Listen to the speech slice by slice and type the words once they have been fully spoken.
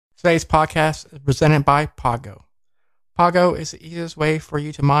Today's podcast is presented by Pago. Pago is the easiest way for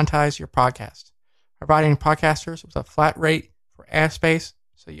you to monetize your podcast, providing podcasters with a flat rate for ad space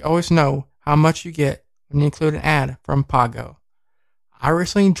so you always know how much you get when you include an ad from Pago. I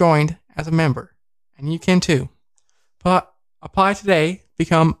recently joined as a member, and you can too. But apply today,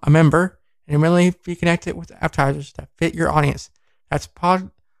 become a member, and immediately be connected with advertisers that fit your audience. That's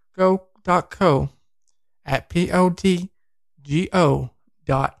podgo.co at podgo.co.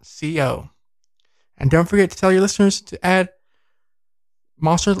 And don't forget to tell your listeners to add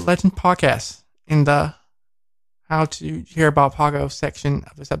Monster Legend Podcast in the How to Hear About Pago section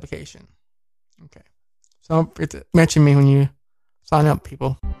of this application. Okay. So don't forget to mention me when you sign up,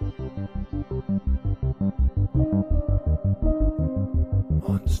 people.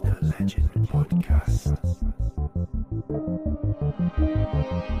 Monster Legend Podcast.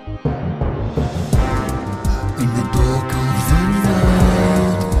 In the dark of the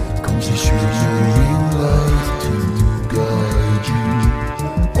night comes a shimmering light to guide you.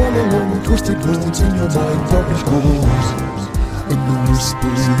 All along the twisted roads in your mind, darkness grows, and the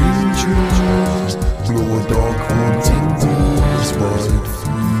whispering trees blow a dark haunting breeze right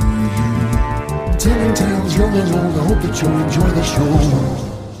through you. Telling tales young and old, I hope that you'll enjoy the show.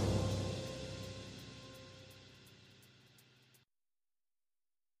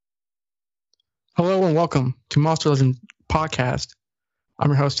 Hello and welcome to Monster Legend Podcast. I'm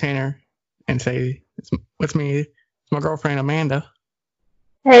your host, Tanner, and today with me is my girlfriend, Amanda.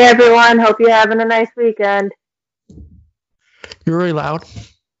 Hey everyone, hope you're having a nice weekend. You're really loud,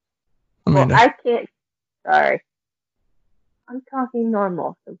 Amanda. Well, I can't. Sorry. I'm talking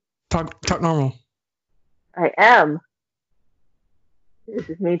normal. Talk normal. I am. This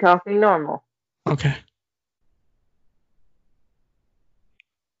is me talking normal. Okay.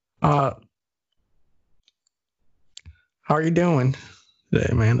 How are you doing today,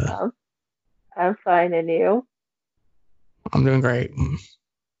 Amanda? I'm fine, and you? I'm doing great.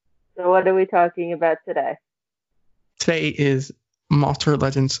 So what are we talking about today? Today is Monster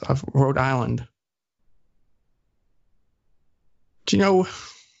Legends of Rhode Island. Do you know,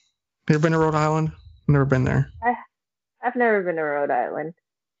 have you ever been to Rhode Island? I've never been there. I've never been to Rhode Island.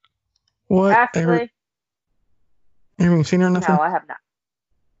 What? Actually, Have you seen her or nothing? no, I have not.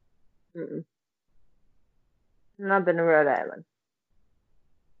 Mm-mm. I've not been to Rhode Island.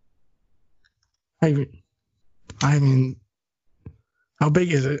 I mean, how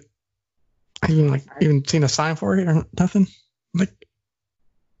big is it? Have you even seen a sign for it or nothing? I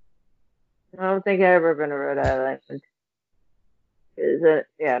don't think I've ever been to Rhode Island. Is it?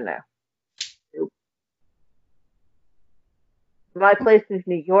 Yeah, no. Nope. My place is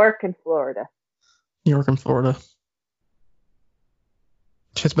New York and Florida. New York and Florida.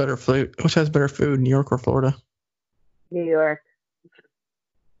 Which has better food? New York or Florida? New York.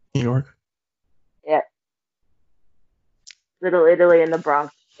 New York. Yeah. Little Italy and the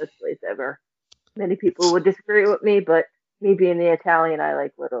Bronx, best place ever. Many people would disagree with me, but me being the Italian, I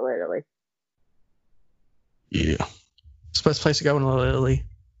like Little Italy. Yeah. It's the best place to go in Little Italy.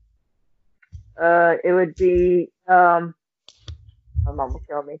 It would be, my mom will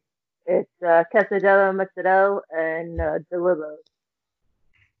kill me. It's Quesadilla, mozzarella, and Delillo.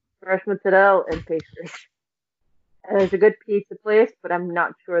 Fresh mozzarella and pastries. And there's a good pizza place, but I'm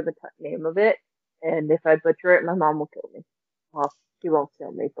not sure the name of it. And if I butcher it, my mom will kill me. Well, she won't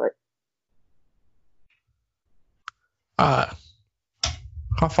kill me, but... How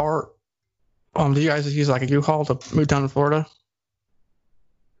far do you guys use like a U-Haul to move down to Florida?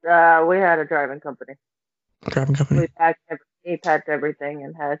 We had a driving company. We packed everything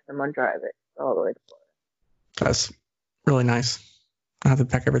and had someone drive it all the way to Florida. That's really nice. I have to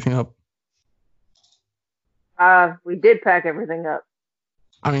pack everything up. We did pack everything up.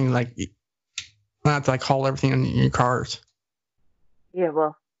 I mean, I have to haul everything in your cars. Yeah,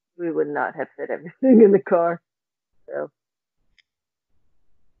 well, we would not have fit everything in the car. So.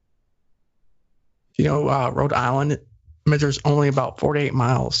 You know, Rhode Island measures only about 48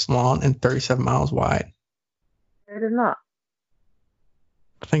 miles long and 37 miles wide. It is not.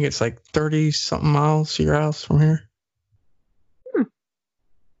 I think it's 30-something miles to your house from here.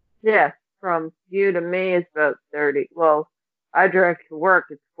 Yeah, from you to me is about 30. Well, I drive to work.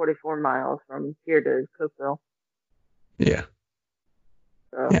 It's 44 miles from here to Cookville. Yeah.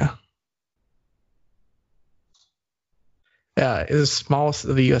 So. Yeah. Yeah, it's the smallest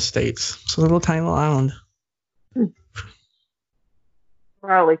of the U.S. states. It's a little tiny little island.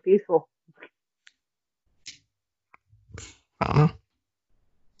 Probably peaceful. I don't know.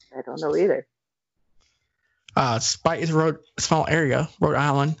 I don't know either. Despite its small area, Rhode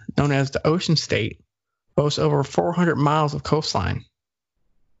Island, known as the Ocean State, boasts over 400 miles of coastline.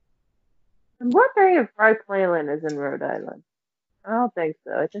 What day of Bryce Leyland is in Rhode Island? I don't think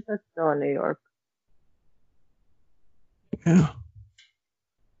so. I think that's still in New York. Yeah.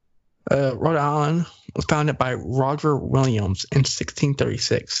 Rhode Island was founded by Roger Williams in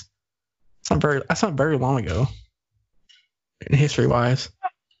 1636. That's not very long ago, in history-wise.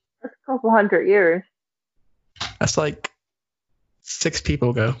 That's a couple hundred years. That's like 6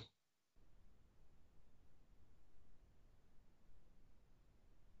 people ago.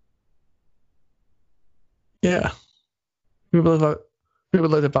 Yeah. People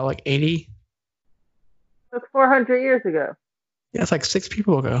lived about like 80. That's 400 years ago. Yeah, it's like 6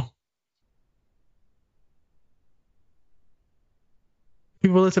 people ago.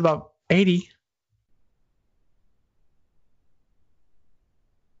 People lived about 80.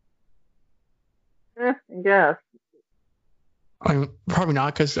 I guess. I mean, probably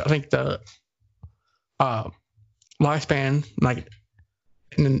not, because I think the lifespan, like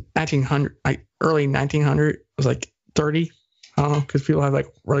in the 1900, like early 1900, was like 30. I don't know, because people have like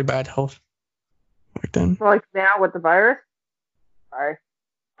really bad health back then. Like now with the virus? Sorry.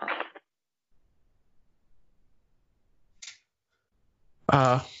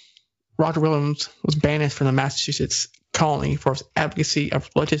 Roger Williams was banished from the Massachusetts colony for his advocacy of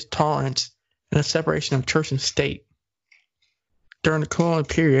religious tolerance and the separation of church and state. During the colonial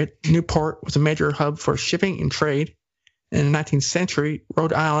period, Newport was a major hub for shipping and trade. In the 19th century,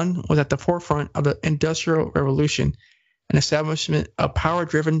 Rhode Island was at the forefront of the Industrial Revolution and establishment of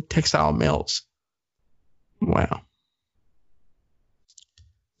power-driven textile mills. Wow.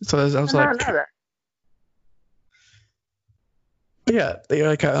 So I was like, yeah, they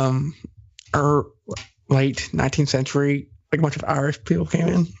like late 19th century, like a bunch of Irish people came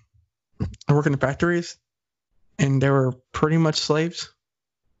in and worked in the factories, and they were pretty much slaves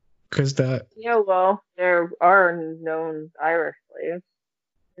because well, there are known Irish slaves,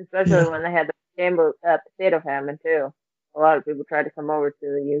 especially when they had the potato famine too. A lot of people tried to come over to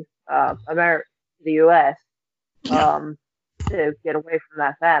the U.S. To get away from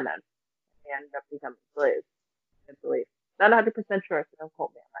that famine and end up becoming slaves. I believe. Not 100% sure, so don't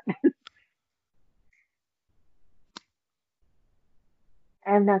quote me on that.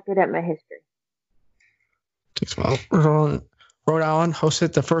 I'm not good at my history. Well, Rhode Island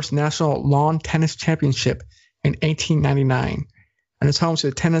hosted the first national lawn tennis championship in 1899 and is home to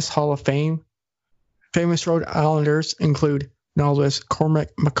the Tennis Hall of Fame. Famous Rhode Islanders include novelist Cormac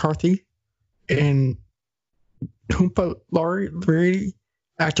McCarthy and Oompa Laurier,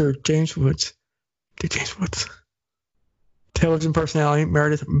 actor James Woods, television personality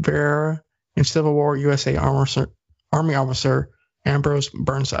Meredith Vieira, and Civil War USA Army officer Ambrose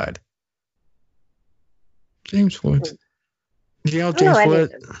Burnside. James Woods. James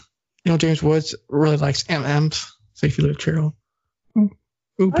Woods really likes M&Ms. So if you live Cheryl. I don't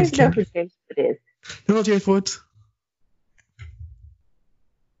know who James Woods is. You know James Woods?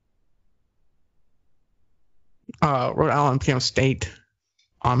 Rhode Island became a state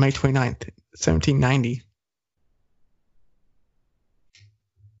on May 29th, 1790.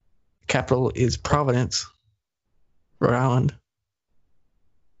 Capital is Providence, Rhode Island.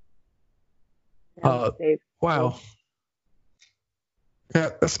 Wow. Yeah,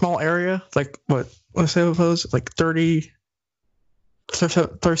 a small area, like let's say it was like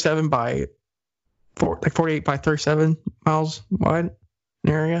 37 by 48 by 37 miles wide an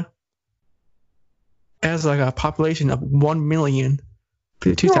area. It has like a population of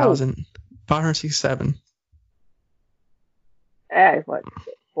 1,052,567. Hey,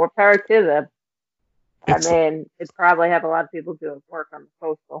 more power to them. I mean, it probably have a lot of people doing work on the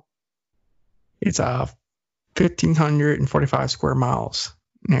coastal. It's 1,545 square miles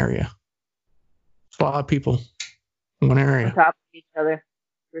an area. It's a lot of people in one area. On top of each other.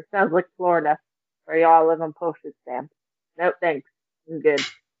 It sounds like Florida, where y'all live on postage stamps. No thanks. I'm good.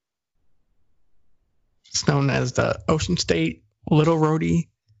 It's known as the Ocean State, Little Rhodey,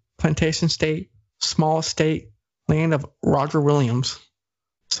 Plantation State, Small State, Land of Roger Williams,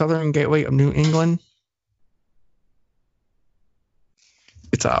 Southern Gateway of New England.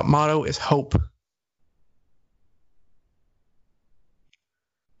 Its motto is hope.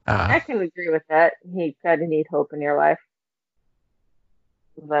 I can agree with that. You kind of need hope in your life.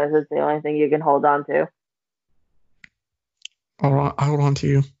 Because it's the only thing you can hold on to. I'll hold on to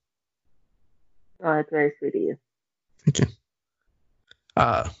you. Oh, that's very sweet of you. Thank you.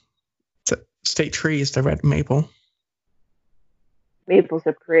 The state tree is the red maple. Maples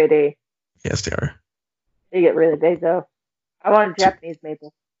are pretty. Yes, they are. They get really big, though. I want a Japanese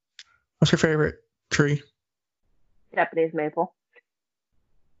maple. What's your favorite tree? Japanese maple.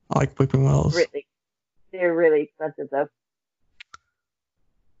 I like weeping willows. Really. They're really expensive, though.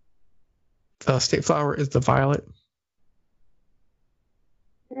 The state flower is the violet.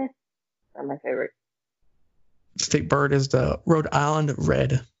 Not my favorite. State bird is the Rhode Island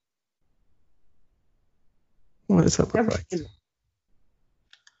red. What does that look Never like? seen it.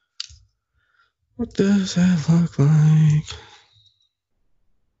 What does that look like?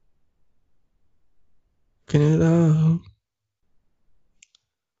 Looking it up.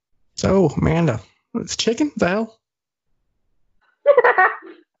 So, Amanda, it's chicken? The hell?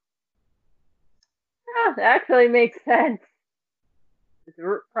 Oh, that actually makes sense. It's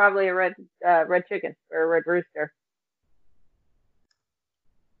probably a red chicken or a red rooster.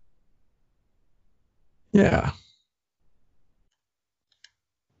 Yeah.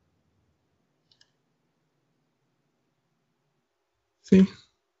 See?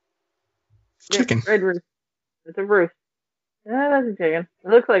 Chicken. Red rooster. It's a rooster. Yeah, that's a chicken. It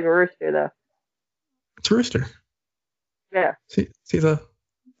looks like a rooster though. It's a rooster. Yeah. See the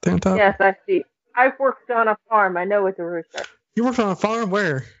thing on top? Yes, I see. I've worked on a farm. I know it's a rooster. You worked on a farm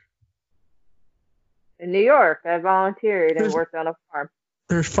where? In New York, I volunteered and There's- worked on a farm.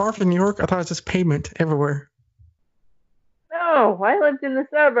 There's farms in New York? I thought it was just pavement everywhere. No, I lived in the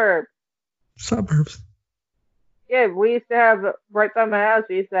suburbs. Suburbs. Yeah, we used to have, right by my house,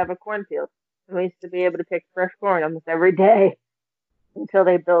 we used to have a cornfield. And we used to be able to pick fresh corn almost every day until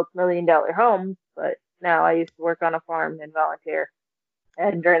they built $1 million homes. But now I used to work on a farm and volunteer.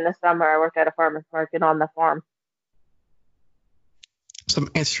 And during the summer, I worked at a farmer's market on the farm. Some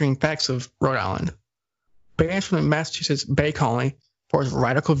interesting facts of Rhode Island. Banned from the Massachusetts Bay Colony for his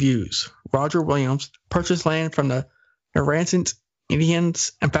radical views, Roger Williams purchased land from the Narragansett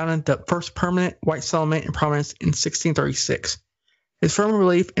Indians and founded the first permanent white settlement in Providence in 1636. His firm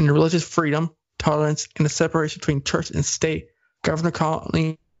belief in religious freedom, tolerance, and the separation between church and state governed the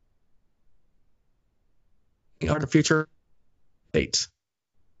colony of the future states.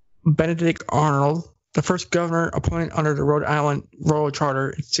 Benedict Arnold, the first governor appointed under the Rhode Island Royal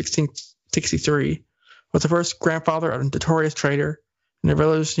Charter in 1663, was the first grandfather of a notorious traitor in the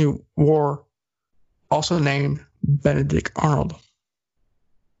Revolutionary War, also named Benedict Arnold.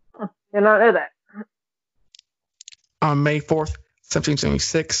 Did not know that. On May 4th,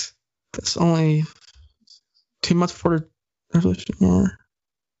 1776, that's only 2 months before the Revolutionary War,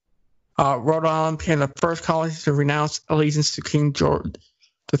 Rhode Island became the first colony to renounce allegiance to King George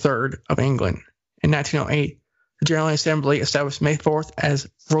III of England. In 1908, the General Assembly established May 4th as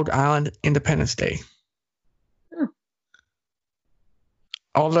Rhode Island Independence Day.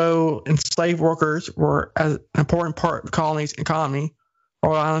 Although enslaved workers were an important part of the colony's economy,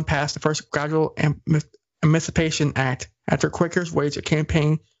 Rhode Island passed the first gradual Emancipation Act after Quakers waged a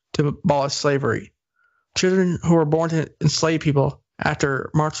campaign to abolish slavery. Children who were born to enslaved people after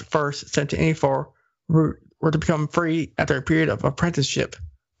March 1st, 1784 were to become free after a period of apprenticeship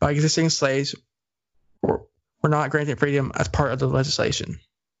by existing slaves were not granted freedom as part of the legislation.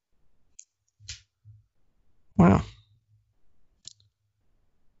 Wow.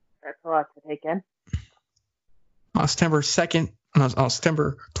 That's a lot to take in. On September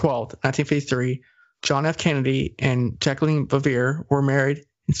 12th, 1953, John F. Kennedy and Jacqueline Bouvier were married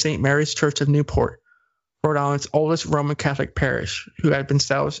in St. Mary's Church of Newport, Rhode Island's oldest Roman Catholic parish, who had been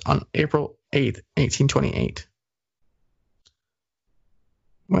established on April 8th, 1828.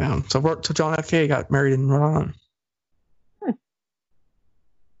 Wow. So John F. Kennedy got married in Rhode Island.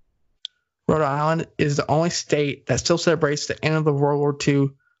 Rhode Island is the only state that still celebrates the end of the World War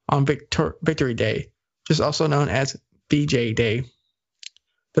II on Victory Day, which is also known as VJ Day.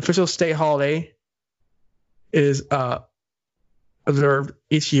 The official state holiday is observed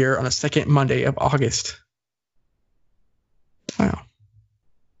each year on the second Monday of August. Wow.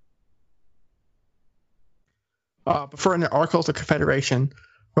 Before in the Articles of Confederation,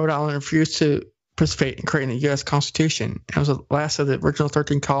 Rhode Island refused to participate in creating the U.S. Constitution and was the last of the original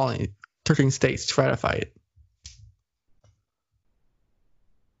 13 states to ratify it.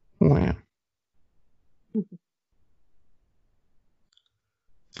 Wow.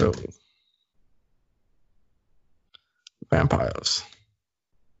 So, vampires.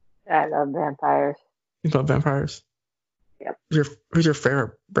 I love vampires. You love vampires? Yep. Who's your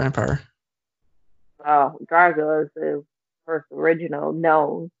favorite vampire? Oh, Dracula is the first original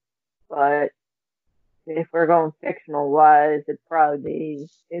known, but if we're going fictional wise, it'd probably be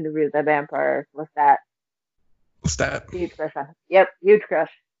Interview with the Vampire. What's that? What's that? Huge crush on him. Yep, huge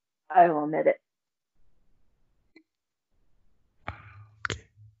crush. I will admit it. Okay.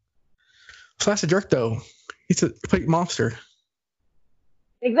 So that's a jerk, though. He's a complete monster.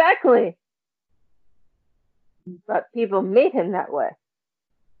 Exactly. But people made him that way.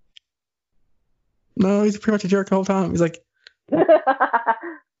 No, he's pretty much a jerk the whole time. He's like,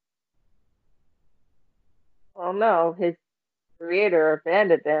 no, his creator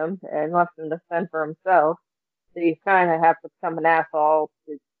abandoned him and left him to fend for himself. So you kind of have to become an asshole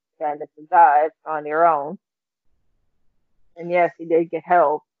to kind of survive on your own. And yes, he did get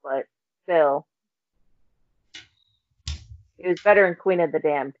help, but still. He was better in Queen of the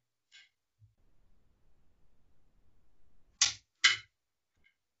Damned.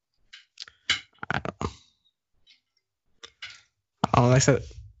 Oh, I said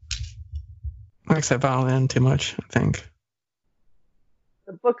violin too much, I think.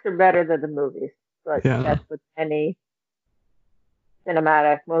 The books are better than the movies, but Yeah. that's with any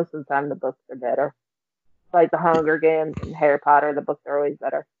cinematic. Most of the time, the books are better. Like the Hunger Games and Harry Potter, the books are always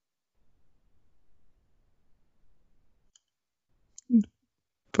better.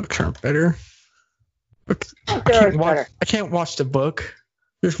 Books aren't better. Books, Books are always better. I can't watch the book.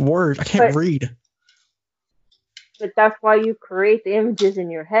 There's words. I can't read. But that's why you create the images in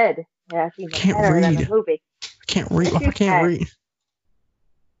your head. That's even Can't better than read. a movie. I can't read. Yes, I can't read.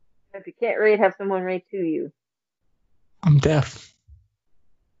 If you can't read, have someone read to you. I'm deaf.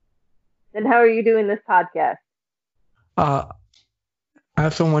 Then how are you doing this podcast? I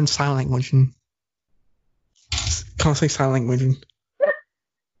have someone sign languaging. Constantly sign languaging.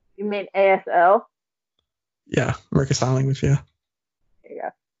 You mean ASL? Yeah, American Sign Language, yeah. There you go.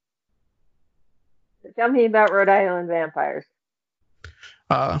 So tell me about Rhode Island vampires.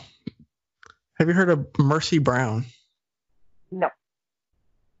 Have you heard of Mercy Brown? No.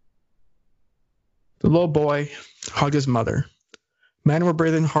 The little boy hugged his mother. Men were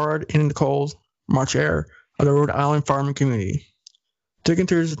breathing hard in the cold March air of the Rhode Island farming community. Digging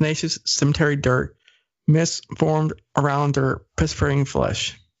through the tenacious cemetery dirt, mist formed around their perspiring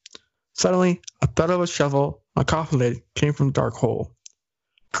flesh. Suddenly, a thud of a shovel on a coffin lid came from the dark hole.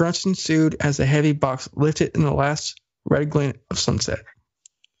 Grunts ensued as the heavy box lifted in the last red glint of sunset.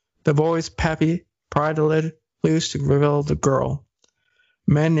 The boy's pappy pried the lid loose to reveal the girl.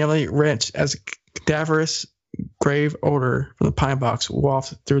 Men nearly wrenched as a cadaverous grave odor from the pine box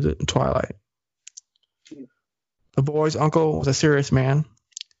wafted through the twilight. The boy's uncle was a serious man,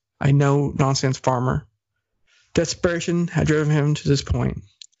 a no-nonsense farmer. Desperation had driven him to this point.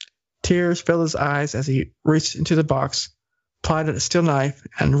 Tears filled his eyes as he reached into the box, plied a steel knife,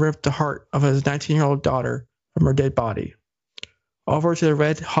 and ripped the heart of his 19-year-old daughter from her dead body. Over to the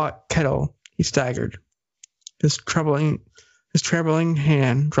red-hot kettle, he staggered. His trembling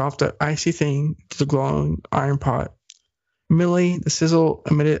hand dropped the icy thing to the glowing iron pot. Immediately, the sizzle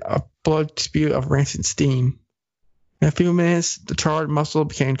emitted a blood spew of rancid steam. In a few minutes, the charred muscle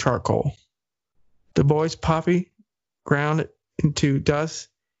became charcoal. The boy's poppy ground into dust.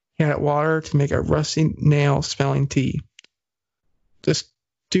 He had water to make a rusty nail-smelling tea. The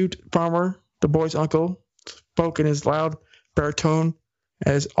astute farmer, the boy's uncle, spoke in his loud baritone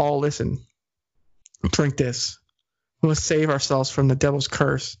as all listened. Drink this. We must save ourselves from the devil's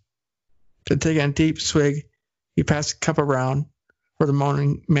curse. To take a deep swig, he passed the cup around for the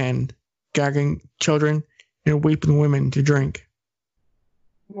moaning men, gagging children, and weeping women to drink.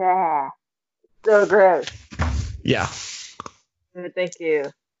 Yeah. So gross. Yeah. Thank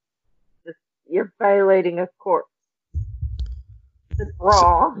you. You're violating a corpse. It's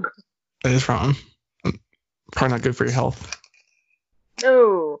wrong. That is wrong. Probably not good for your health.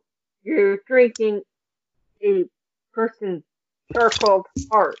 No. You're drinking a person's charcoal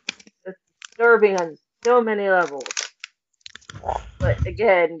heart. It's disturbing on so many levels. But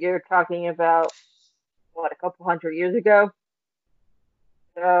again, you're talking about, what, a couple hundred years ago?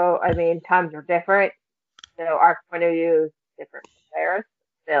 So, I mean, times are different. So our point of view is different from theirs.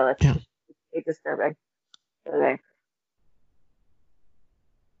 Still, it's disturbing. Okay.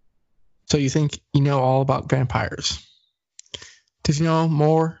 So you think you know all about vampires? Did you know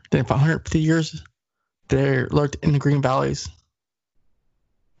more than 150 years they lurked in the green valleys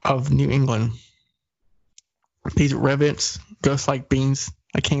of New England? These revenants, ghost-like beings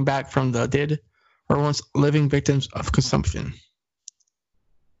that came back from the dead, were once living victims of consumption.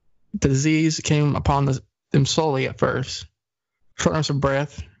 The disease came upon them slowly at first. Shortness of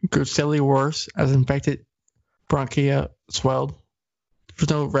breath grew steadily worse as infected bronchia swelled. There was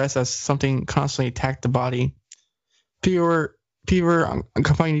no rest as something constantly attacked the body. Fever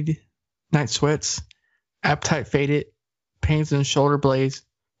accompanied night sweats. Appetite faded. Pains in the shoulder blades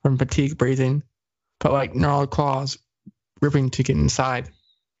from fatigue breathing felt like gnarled claws ripping to get inside.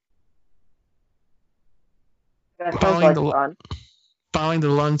 That sounds like fun. Finally, the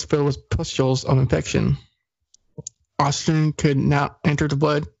lungs filled with pustules of infection. Oxygen could not enter the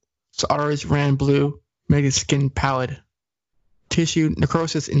blood, so arteries ran blue, making the skin pallid. Tissue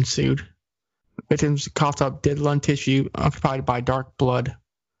necrosis ensued. Victims coughed up dead lung tissue occupied by dark blood.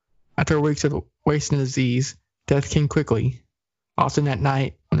 After weeks of wasting disease, death came quickly, often at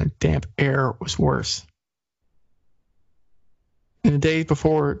night when the damp air was worse. In the days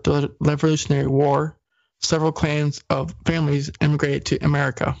before the Revolutionary War, several clans of families immigrated to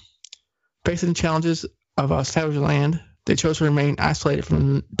America. Facing the challenges of a savage land, they chose to remain isolated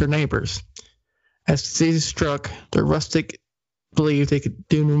from their neighbors. As disease struck, the rustic believed they could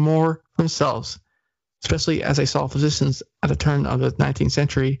do no more for themselves, especially as they saw physicians at the turn of the 19th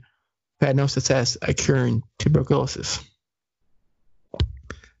century who had no success at curing tuberculosis.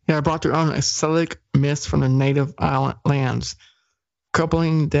 They had brought their own exotic myths from the native island lands,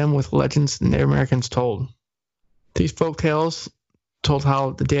 coupling them with legends the Native Americans told. These folk tales told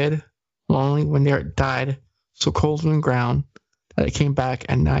how the dead, lonely when they died, so cold in the ground that they came back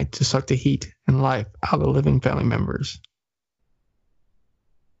at night to suck the heat and life out of the living family members.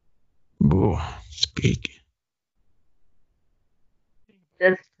 Ooh, speak.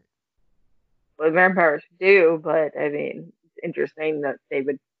 That's what vampires do, but I mean, it's interesting that they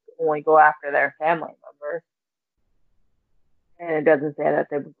would only go after their family members. And it doesn't say that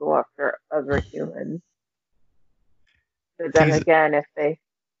they would go after other humans. But then again, if they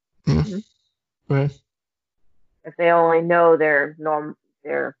if they only know their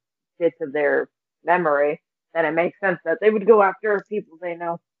bits of their memory, then it makes sense that they would go after people they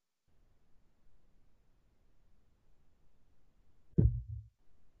know.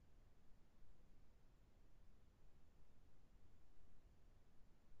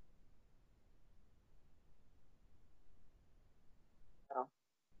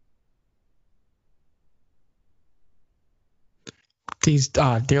 These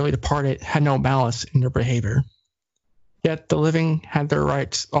dearly departed had no malice in their behavior. Yet the living had their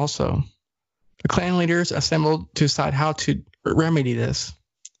rights also. The clan leaders assembled to decide how to remedy this.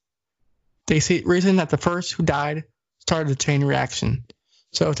 They reasoned that the first who died started a chain reaction,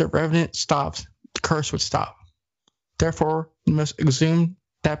 so if the revenant stopped, the curse would stop. Therefore, you must exhume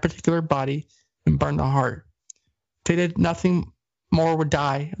that particular body and burn the heart. If they did, nothing more would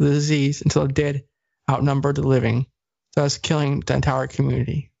die of the disease until the dead outnumbered the living, thus killing the entire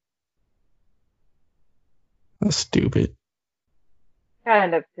community. That's stupid.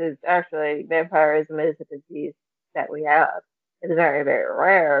 Kind of, because actually vampirism is a disease that we have. It's very, very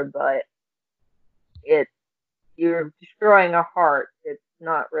rare, but you're destroying a heart. It's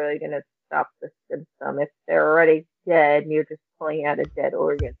not really going to stop the symptom. If they're already dead, you're just pulling out a dead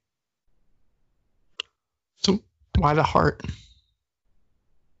organ. So why the heart?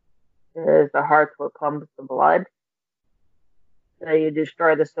 Because the heart's what pumps the blood. So you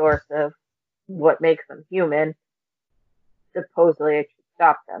destroy the source of what makes them human. Supposedly it should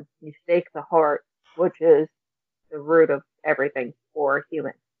stop them. You stake the heart, which is the root of everything for a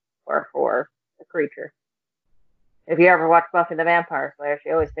human or for a creature. If you ever watch Buffy the Vampire Slayer, she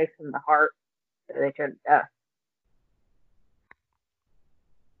always takes them the heart, so they turn to dust.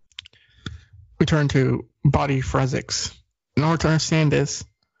 We turn to body forensics. In order to understand this,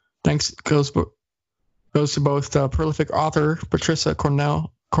 thanks goes to both the prolific author Patricia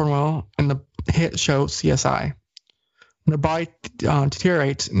Cornwell and the hit show CSI. When the body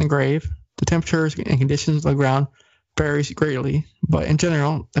deteriorates in the grave, the temperatures and conditions of the ground varies greatly, but in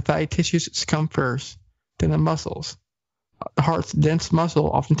general, the fatty tissues succumb first, then the muscles. The heart's dense muscle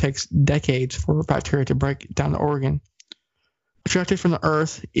often takes decades for bacteria to break down the organ. Extracted from the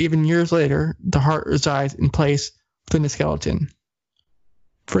earth, even years later, the heart resides in place within the skeleton.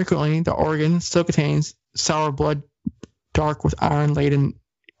 Frequently, the organ still contains sour blood dark with iron-laden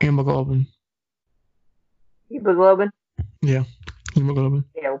hemoglobin. Hemoglobin? Yeah, hemoglobin.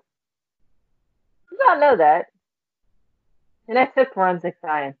 Ew. You don't know that. And that's a forensic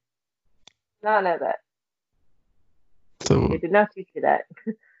science. You don't know that. So They did not teach you that.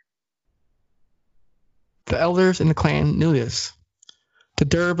 the elders in the clan knew this. The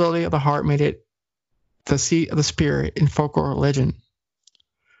durability of the heart made it the seat of the spirit in folklore legend.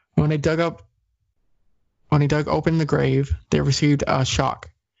 When they dug open the grave, they received a shock.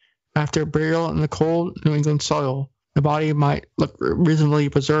 After burial in the cold New England soil, the body might look reasonably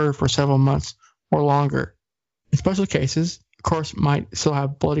preserved for several months or longer. In special cases, the corpse might still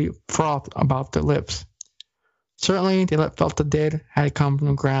have bloody froth about the lips. Certainly, they felt the dead had come from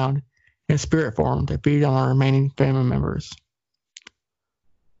the ground in spirit form to feed on our remaining family members.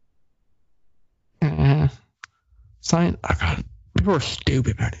 Science, people are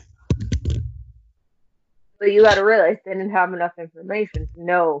stupid about it. But you gotta realize they didn't have enough information to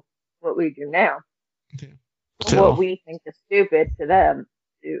know what we do now. Yeah. What we think is stupid to them,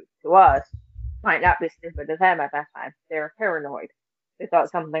 to us, might not be stupid to them at that time. They were paranoid. They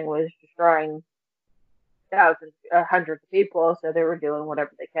thought something was destroying thousands, hundreds of people, so they were doing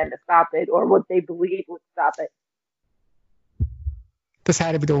whatever they can to stop it, or what they believe would stop it. This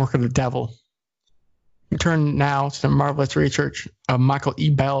had to be the work of the devil. We turn now to the marvelous research of Michael E.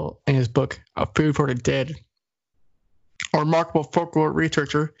 Bell in his book, A Food for the Dead. A remarkable folklore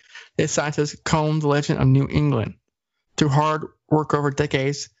researcher, this scientist combed the legend of New England. Through hard work over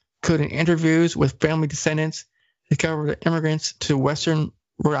decades, including interviews with family descendants, he discovered the immigrants to western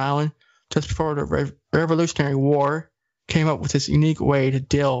Rhode Island just before the Revolutionary War came up with this unique way to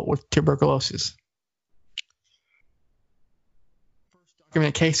deal with tuberculosis. First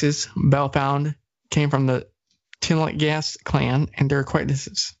documented cases Bell found came from the Tinley-Gas clan and their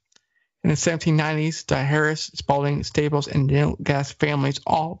acquaintances. In the 1790s, the Harris, Spalding, Staples, and Tinley-Gas families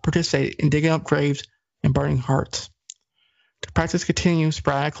all participated in digging up graves and burning hearts. The practice continued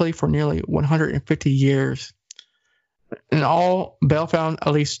sporadically for nearly 150 years. In all, Bell found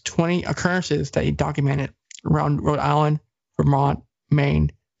at least 20 occurrences that he documented around Rhode Island, Vermont,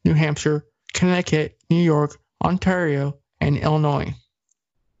 Maine, New Hampshire, Connecticut, New York, Ontario, and Illinois.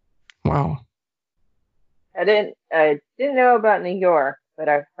 Wow. I didn't know about New York, but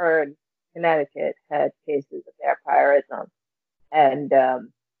I've heard Connecticut had cases of vampirism, and that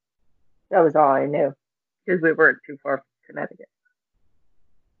was all I knew because we weren't too far from Connecticut.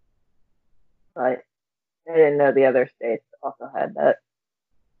 But I didn't know the other states also had that.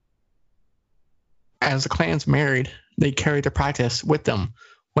 As the clans married, they carried the practice with them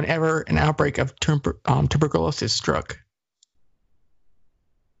whenever an outbreak of tuberculosis struck.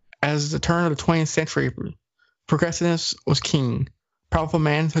 As the turn of the 20th century, progressiveness was king. Powerful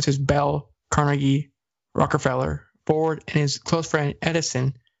men such as Bell, Carnegie, Rockefeller, Ford, and his close friend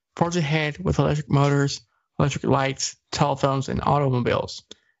Edison forged ahead with electric motors, electric lights, telephones, and automobiles,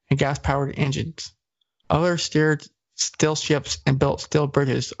 and gas-powered engines. Others steered steel ships and built steel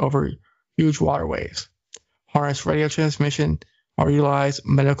bridges over huge waterways, harnessed radio transmission, or utilized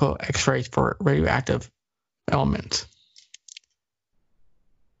medical X-rays for radioactive elements.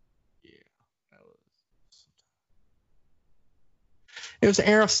 It was an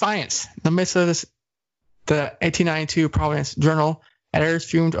era of science. In the midst of this, the 1892 Providence Journal editors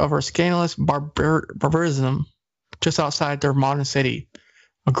fumed over scandalous barbarism just outside their modern city.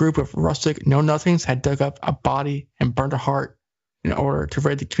 A group of rustic know-nothings had dug up a body and burned a heart in order to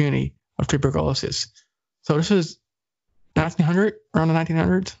rid the community of tuberculosis. So this is 1900, around the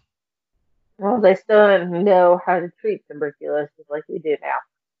 1900s? Well, they still didn't know how to treat tuberculosis like we do now.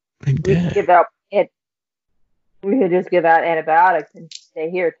 They did. We could just give out antibiotics and say,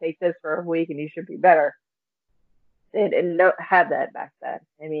 here, take this for a week and you should be better. They didn't have that back then.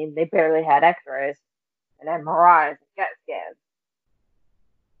 I mean, they barely had x-rays and MRIs and CAT scans.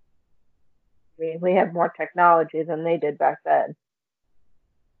 I mean, we have more technology than they did back then.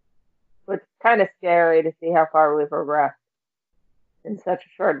 But it's kind of scary to see how far we've progressed in such a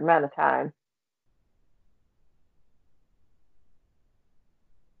short amount of time.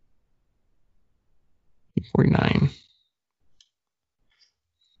 49.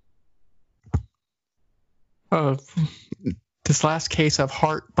 This last case of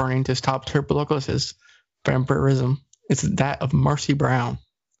heart burning to stop tuberculosis vampirism is that of Mercy Brown.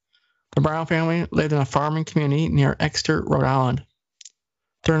 The Brown family lived in a farming community near Exeter, Rhode Island,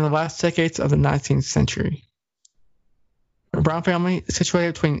 during the last decades of the 19th century. The Brown family,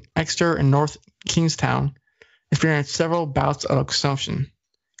 situated between Exeter and North Kingstown, experienced several bouts of consumption.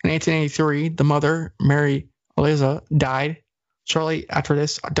 In 1883, the mother, Mary Eliza, died. Shortly after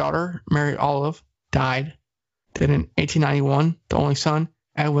this, a daughter, Mary Olive, died. Then in 1891, the only son,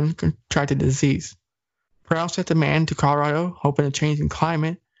 Edwin, contracted the disease. Brown sent the man to Colorado, hoping a change in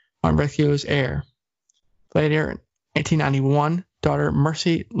climate might rescue his heir. Later, in 1891, daughter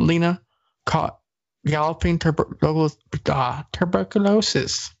Mercy Lena caught galloping tuberculosis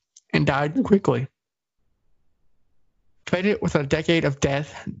and died quickly. Fated with a decade of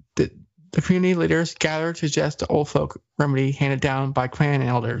death, the community leaders gathered to suggest the old folk remedy handed down by clan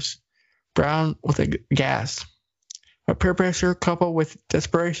elders. Brown was aghast. But peer pressure coupled with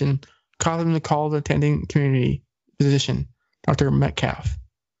desperation caused him to call the attending community physician, Dr. Metcalf.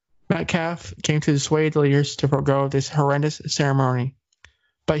 Metcalf came to dissuade the leaders to forego this horrendous ceremony,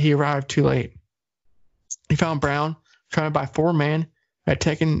 but he arrived too late. He found Brown surrounded by 4 men who had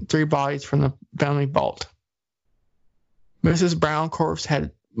taken 3 bodies from the family vault. Mrs. Brown's corpse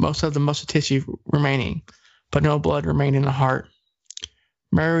had most of the muscle tissue remaining, but no blood remained in the heart.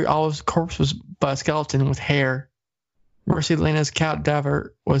 Mary Olive's corpse was but a skeleton with hair. Mercy Lena's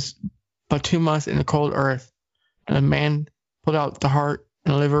cadaver was but 2 months in the cold earth, and the man pulled out the heart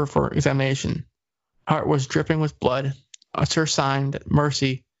and liver for examination. The heart was dripping with blood, a sure sign that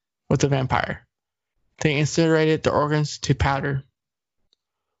Mercy was a vampire. They incinerated the organs to powder.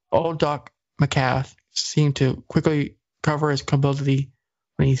 Old Doc McCaff seemed to quickly cover his culpability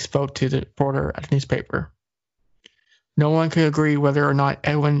when he spoke to the reporter at the newspaper. No one could agree whether or not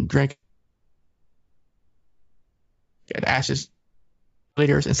Edwin drank ashes.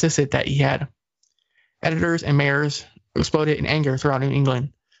 Leaders insisted that he had. Editors and mayors exploded in anger throughout New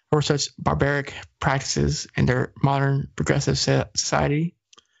England over such barbaric practices in their modern progressive society.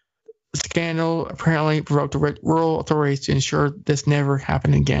 The scandal apparently provoked the rural authorities to ensure this never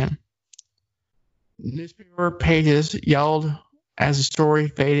happened again. Newspaper pages yelled as the story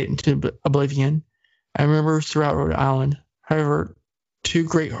faded into oblivion and rumors throughout Rhode Island. However, two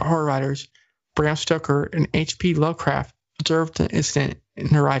great horror writers, Bram Stoker and H.P. Lovecraft, observed the incident in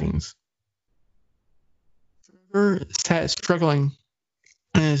their writings. Stoker sat struggling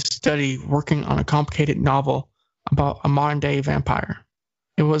in his study working on a complicated novel about a modern-day vampire.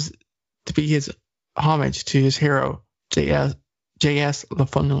 It was to be his homage to his hero, J.S. Le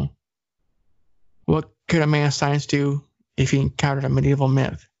Fanu. What could a man of science do if he encountered a medieval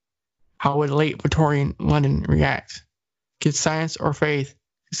myth? How would late Victorian London react? Could science or faith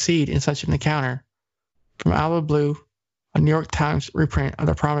succeed in such an encounter? From out of the blue, a New York Times reprint of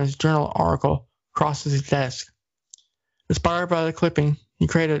the Providence Journal article crosses his desk. Inspired by the clipping, he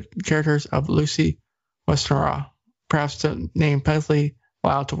created characters of Lucy Westenra, perhaps the name pleasantly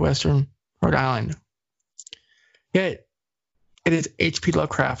wild to Western Rhode Island. Yet, it is H.P.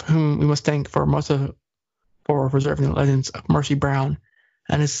 Lovecraft whom we must thank for preserving the legends of Mercy Brown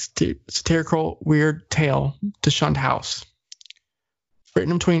and his satirical, weird tale, The Shunned House.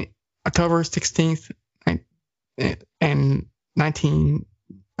 Written between October 16th and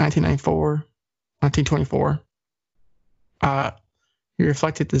 1924, he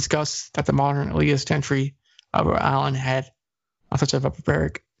reflected the disgust that the modern elitist entry of Rhode Island had on such a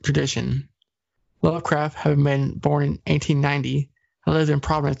barbaric tradition. Lovecraft, having been born in 1890 and lived in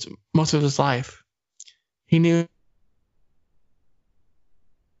Providence most of his life, he knew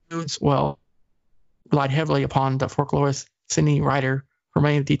well, relied heavily upon the folklorist Sidney Rider for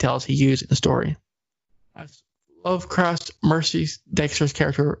many of the details he used in the story. As Lovecraft's Mercy Dexter's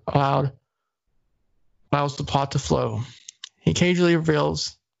character allows the plot to flow. He occasionally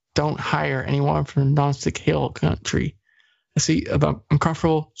reveals, "Don't hire anyone from the non-stick hill country," a seat of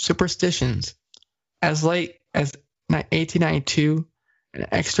uncomfortable superstitions. As late as 1892, an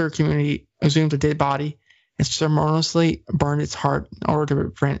Exeter community exhumed a dead body and ceremoniously burned its heart in order to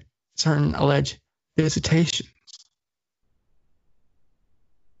prevent certain alleged visitations.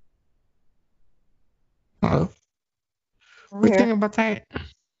 What do you think about that?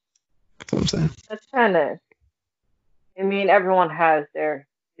 That's what I'm saying. That's kind of. I mean, everyone has their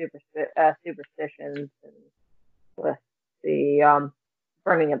superstitions, and with the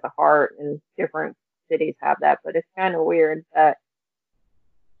burning of the heart, and different cities have that. But it's kind of weird that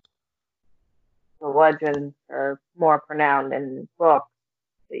the legends are more pronounced in books,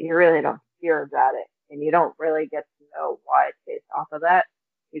 that you really don't hear about it, and you don't really get to know why it's based off of that.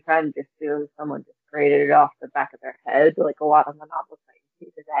 You kind of just feel someone just created it off the back of their head, like a lot of the novels that you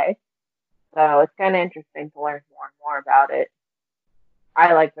see today. So it's kind of interesting to learn more and more about it.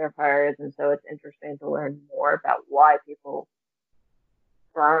 I like vampires, and so it's interesting to learn more about why people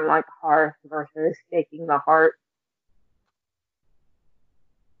burn like hearth versus staking the heart.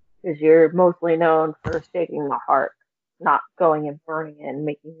 Because you're mostly known for staking the heart, not going and burning it and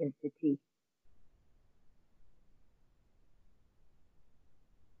making it into tea.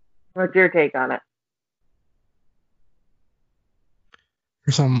 What's your take on it?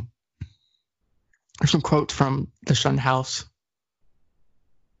 There's some quotes from The Shunned House.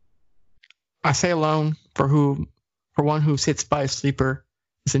 "I say alone, for one who sits by a sleeper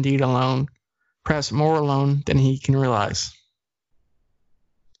is indeed alone, perhaps more alone than he can realize."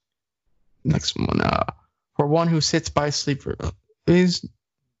 Next one, "For one who sits by a sleeper is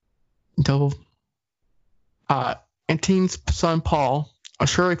double." Antony's son Paul, a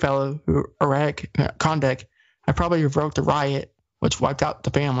surly fellow who erratic conduct had probably provoked the riot which wiped out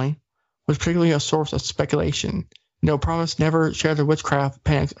the family, was particularly a source of speculation. Though Providence never shared the witchcraft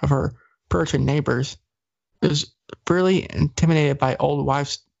panics of her Puritan neighbors, was really intimidated by old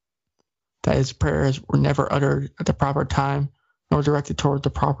wives that his prayers were never uttered at the proper time nor directed toward the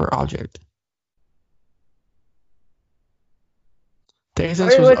proper object. Where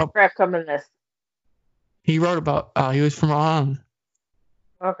did witchcraft come in this? He wrote about, he was from Ireland.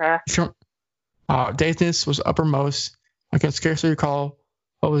 Okay. Dazedness was uppermost. I can scarcely recall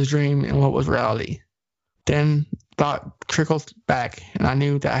what was dream and what was reality. Then thought trickled back, and I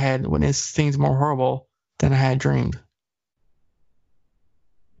knew that I had witnessed things more horrible than I had dreamed.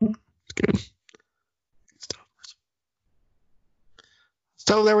 It's good.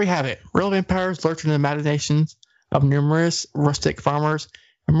 So there we have it. Real vampires lurked in the imaginations of numerous rustic farmers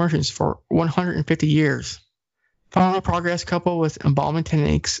and merchants for 150 years. Final progress coupled with embalming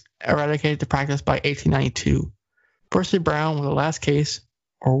techniques eradicated the practice by 1892. Percy Brown was the last case,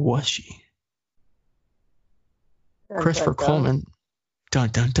 or was she? Christopher Coleman. Dun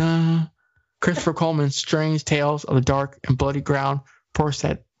dun dun. Christopher Coleman's strange tales of the dark and bloody ground forced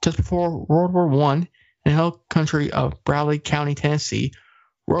that just before World War I, in the hill country of Bradley County, Tennessee,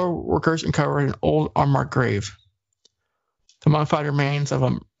 road workers uncovered an old unmarked grave. The mummified remains of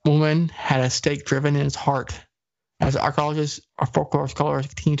a woman had a stake driven in its heart. As archaeologists or folklore scholars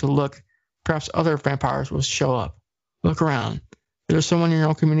continue to look, perhaps other vampires will show up. Look around. Is there someone in your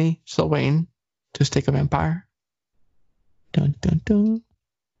own community still waiting to stake a vampire? Dun dun dun.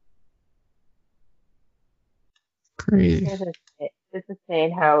 Crazy. It's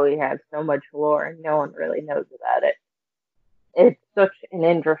insane how we have so much lore and no one really knows about it. It's such an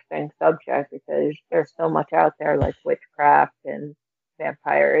interesting subject because there's so much out there like witchcraft and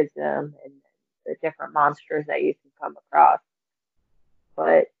vampirism and the different monsters that you can come across.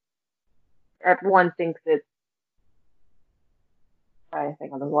 But everyone thinks it's, I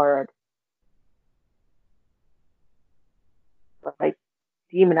think of the word, like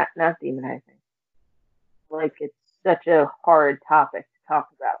not demonizing. Like it's such a hard topic to talk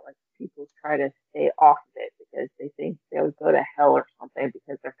about. Like people try to stay off of it because they think they'll go to hell or something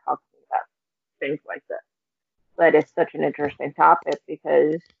because they're talking about things like this. But it's such an interesting topic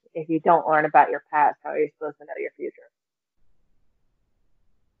because if you don't learn about your past, how are you supposed to know your future?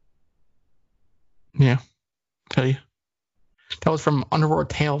 Yeah, tell you. That was from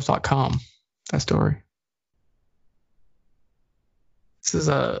underworldtales.com, that story. This is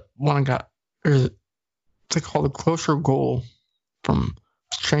one I got, it's called The Closer Goal from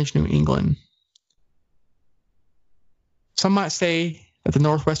Strange New England. Some might say that the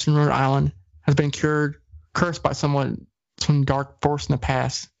northwestern Rhode Island has been cursed by some dark force in the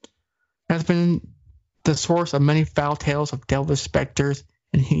past. It has been the source of many foul tales of devilish specters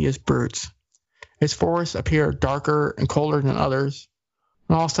and hideous brutes. Its forests appear darker and colder than others.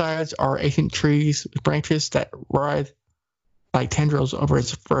 On all sides are ancient trees with branches that writhe like tendrils over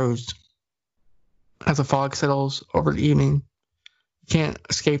its furrows. As the fog settles over the evening, you can't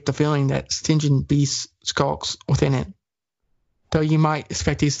escape the feeling that stinging beast skulks within it. Though you might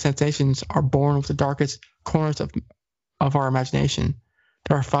expect these sensations are born with the darkest corners of our imagination,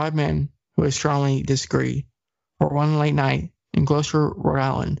 there are 5 men who strongly disagree. For one late night in Gloucester, Rhode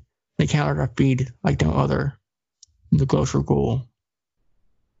Island, they encountered a feed like no other, the Gloucester Ghoul.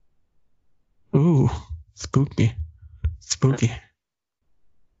 Ooh, spooky. Spooky.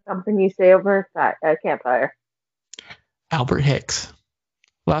 Something you say over a campfire. Albert Hicks,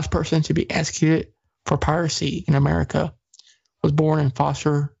 last person to be executed for piracy in America, was born in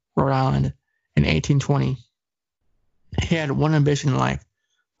Foster, Rhode Island in 1820. He had one ambition in life,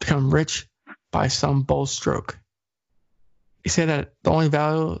 become rich by some bold stroke. He said that the only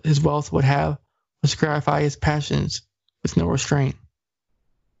value his wealth would have was to gratify his passions with no restraint.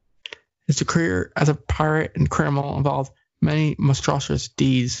 His career as a pirate and criminal involved many monstrous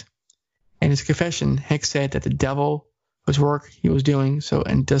deeds. In his confession, Hicks said that the devil, whose work he was doing so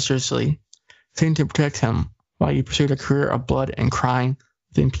industriously, seemed to protect him while he pursued a career of blood and crime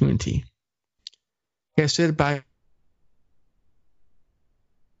with impunity. He has stood by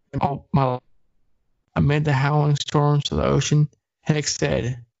all my life. Amid the howling storms of the ocean, Hicks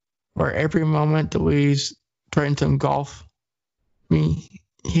said, where every moment the waves threatened to engulf me,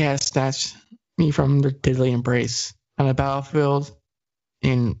 he has snatched me from the deadly embrace. On the battlefield,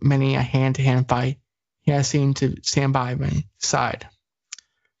 in many a hand-to-hand fight, he has seemed to stand by my side,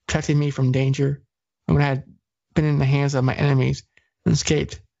 protecting me from danger, and when I had been in the hands of my enemies and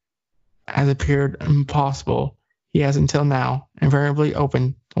escaped as appeared impossible, he has until now invariably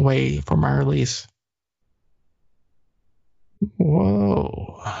opened the way for my release.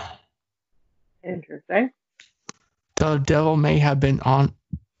 Whoa. Interesting. The devil may have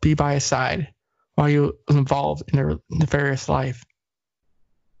be by his side while he was involved in a nefarious life.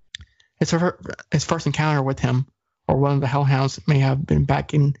 His first encounter with him, or one of the hellhounds, may have been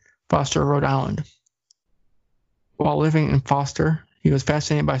back in Foster, Rhode Island. While living in Foster, he was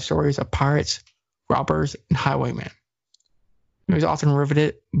fascinated by stories of pirates, robbers, and highwaymen. He was often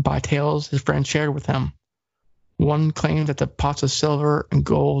riveted by tales his friends shared with him. One claimed that the pots of silver and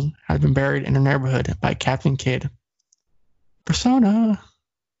gold had been buried in their neighborhood by Captain Kidd. Persona.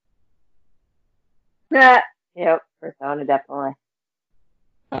 Yeah, yep, Persona, definitely.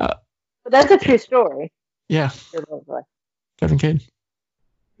 But that's a true story. Yeah. Captain Kidd.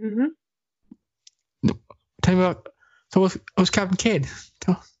 Mm-hmm. Tell me about So it was Captain Kidd.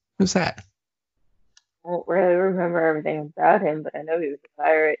 Who's that? I don't really remember everything about him, but I know he was a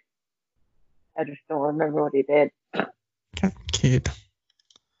pirate. I just don't remember what he did. Captain Kidd.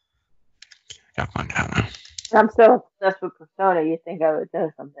 I gotta find out now. I'm so obsessed with Persona, you think I would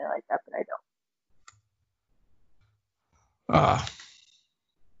do something like that, but I don't.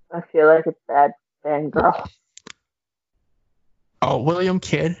 I feel like it's bad fangirl. William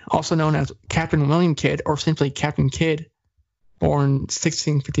Kidd, also known as Captain William Kidd, or simply Captain Kidd, born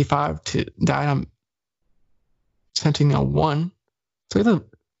 1655 to die on 1701. So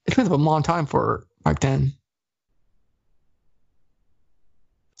it's been a long time for back then.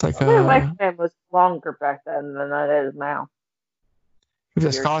 It's like my lifespan was longer back then than it is now. He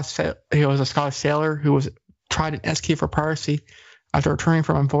was a Scottish sailor who was tried and executed for piracy after returning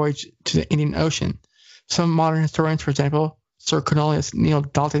from a voyage to the Indian Ocean. Some modern historians, for example, Sir Cornelius Neil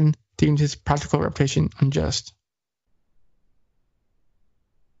Dalton, deemed his practical reputation unjust.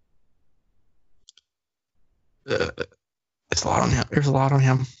 It's a lot on him. There's a lot on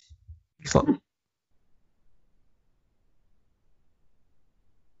him.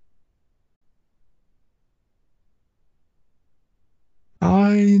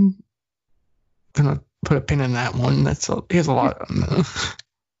 I'm gonna put a pin in that one. He has a lot.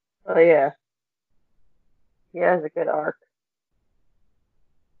 Oh yeah, he has a good arc.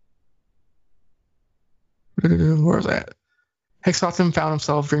 Where's that? Hexaughton found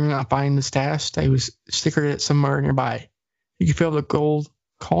himself dreaming about finding the stash that he was secreted somewhere nearby. He could feel the gold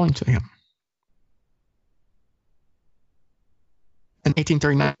calling to him. In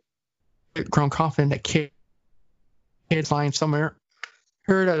 1839, grown confident that Kidd's lying somewhere,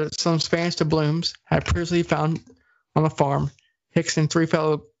 heard that some Spanish doubloons had previously found on the farm. Hicks and three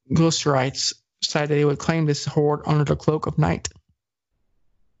fellow Gloucesterites decided they would claim this hoard under the cloak of night.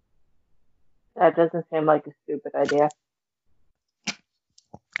 That doesn't seem like a stupid idea.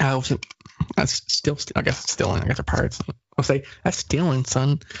 That's still, I guess it's stealing. I guess they're pirates. I'll say, that's stealing,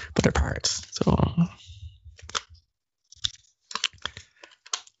 son, but they're pirates. So,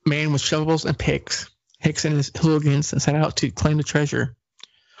 man with shovels and picks, Hicks and his hooligans set out to claim the treasure.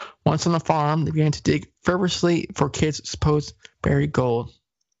 Once on the farm, they began to dig feverishly for Kidd's supposed buried gold.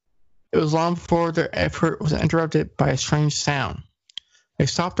 It was long before their effort was interrupted by a strange sound. They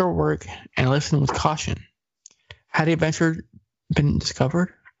stopped their work and listened with caution. Had the adventure been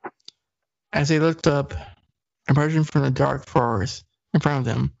discovered? As they looked up, emerging from the dark forest in front of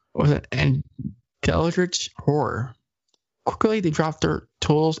them was an eldritch horror. Quickly, they dropped their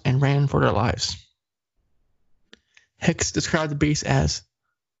tools and ran for their lives. Hicks described the beast as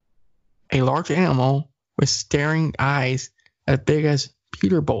a large animal with staring eyes as big as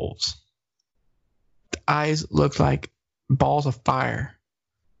pewter bowls. The eyes looked like balls of fire.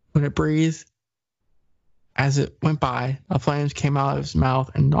 When it breathed, as it went by, the flames came out of its mouth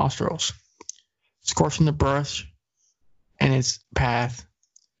and nostrils, scorching the brush in its path.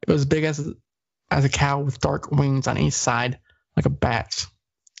 It was big as a cow with dark wings on each side, like a bat's.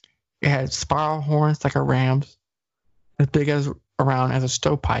 It had spiral horns like a ram's, as big as around as a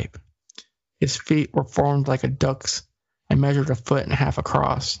stovepipe. Its feet were formed like a duck's and measured 1.5 feet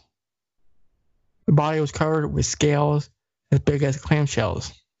across. The body was covered with scales as big as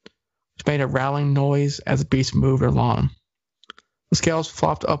clamshells, which made a rattling noise as the beast moved along. The scales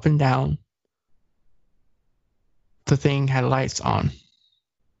flopped up and down. The thing had lights on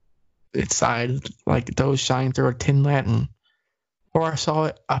its side, like those shining through a tin lantern. Before I saw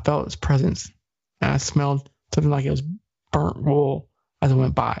it, I felt its presence, and I smelled something like it was burnt wool as it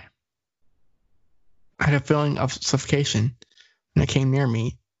went by. I had a feeling of suffocation when it came near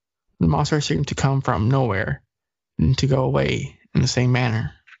me. The monster seemed to come from nowhere and to go away in the same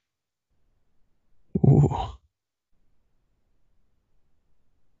manner. Ooh.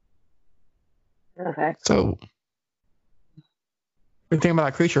 Okay. So, what do you think about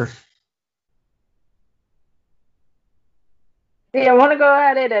that creature? See, I want to go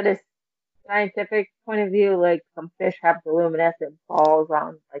at it at a scientific point of view. Like some fish have luminescent balls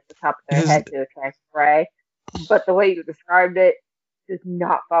on like the top of their head to attract prey, but the way you described it does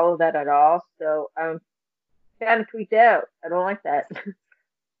not follow that at all. So I'm kind of tweaked out. I don't like that.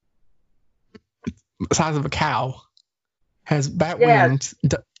 The size of a cow, has bat wings,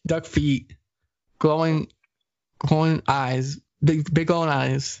 duck feet, glowing eyes, big glowing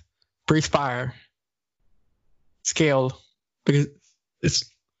eyes, breathes fire, scaled, because it's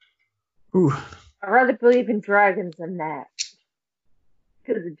ooh. I'd rather believe in dragons than that,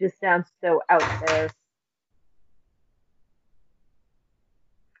 because it just sounds so out there.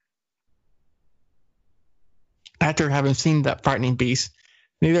 After having seen that frightening beast,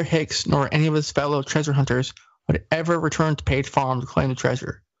 neither Hicks nor any of his fellow treasure hunters would ever return to Page Farm to claim the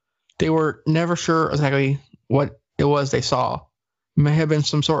treasure. They were never sure exactly what it was they saw. It may have been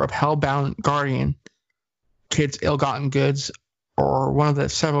some sort of hell-bound guardian, kids' ill-gotten goods, or one of the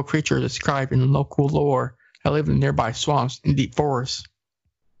several creatures described in local lore that lived in nearby swamps and deep forests.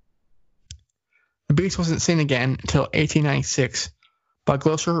 The beast wasn't seen again until 1896 by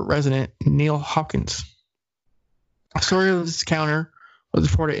Gloucester resident Neil Hopkins. A story of this encounter was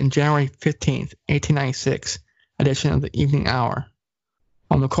reported in January 15th, 1896 edition of the Evening Hour.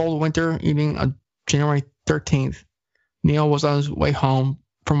 On the cold winter evening of January 13th, Neil was on his way home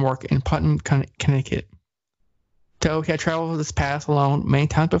from work in Putnam, Connecticut. Though he had traveled this path alone many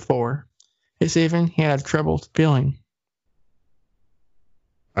times before, this evening he had trouble feeling.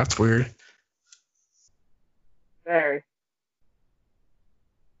 That's weird. Very.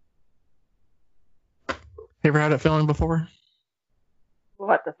 You ever had that feeling before?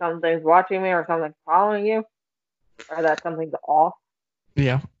 What, that something's watching me or something's following you? Or that something's off?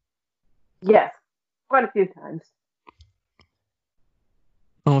 Yeah. Yes. Quite a few times.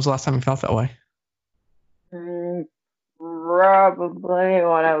 When was the last time you felt that way? Probably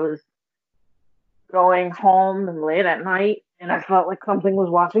when I was going home and late at night and I felt like something was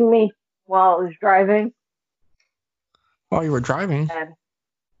watching me while I was driving. While you were driving? And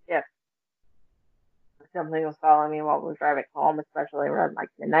yeah. Something was following me while I was driving home, especially around like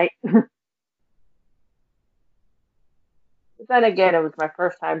midnight. But then again, it was my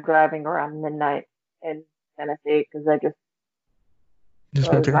first time driving around midnight in Tennessee because it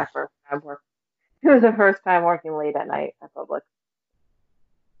was my first time working. It was the first time working late at night at Publix.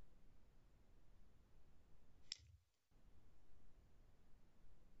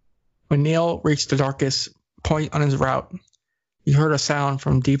 When Neil reached the darkest point on his route, he heard a sound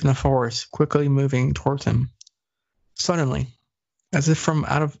from deep in the forest, quickly moving towards him. Suddenly, as if from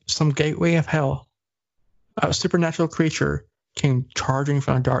out of some gateway of hell, a supernatural creature came charging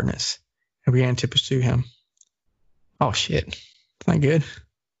from the darkness and began to pursue him. Oh shit. Is that good?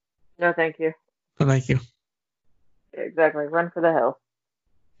 No, thank you. No, thank you. Exactly. Run for the hills.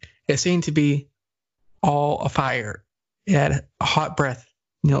 It seemed to be all afire. It had a hot breath,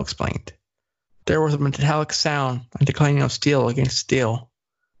 Neil explained. There was a metallic sound like the clanging of steel against steel.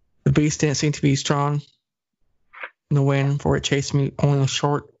 The beast didn't seem to be strong in the wind, for it chased me only a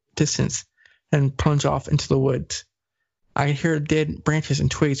short distance and plunged off into the woods. I could hear dead branches and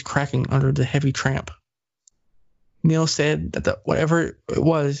twigs cracking under the heavy tramp. Neil said that whatever it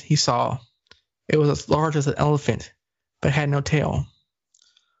was he saw, it was as large as an elephant, but had no tail.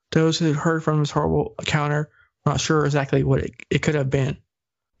 Those who had heard from this horrible encounter were not sure exactly what it could have been.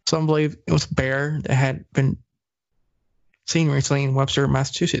 Some believe it was a bear that had been seen recently in Webster,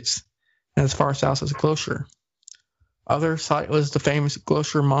 Massachusetts, and as far south as Gloucester. Others thought it was the famous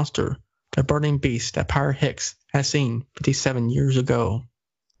Gloucester monster, the burning beast that Pirate Hicks had seen 57 years ago.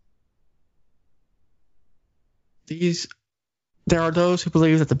 There are those who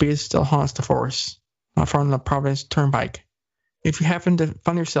believe that the beast still haunts the forest, not far from the Providence Turnpike. If you happen to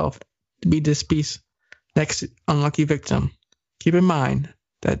find yourself to be this beast's next unlucky victim, keep in mind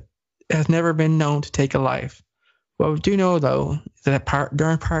that it has never been known to take a life. What we do know, though, is that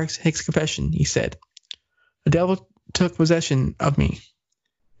during Pirate Hicks' confession, he said, "The devil took possession of me.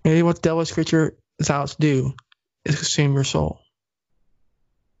 Maybe what the devil's creature is out to do is consume your soul."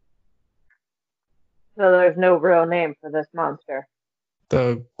 So there's no real name for this monster.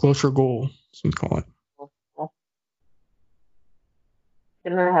 The Gloucester Ghoul, as we call it.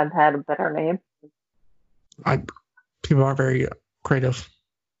 Couldn't it have had a better name? People aren't very creative.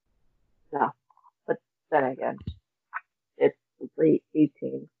 No. But then again, it's late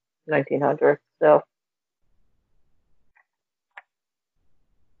 1900s, so.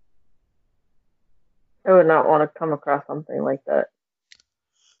 I would not want to come across something like that.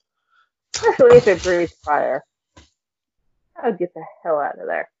 Especially if it breathes fire. I would get the hell out of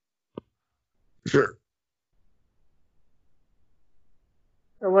there. Sure.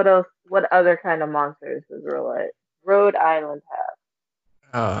 So what else? What other kind of monsters does Rhode Island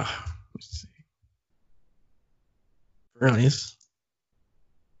have? Let's see. Really is.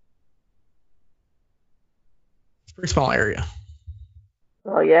 It's a pretty small area.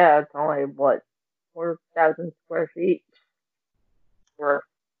 Well, yeah, it's only, 4,000 square feet? Or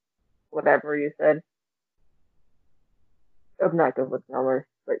whatever you said. I'm not good with numbers,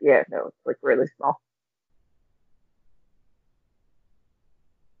 but yeah, no, it's like really small.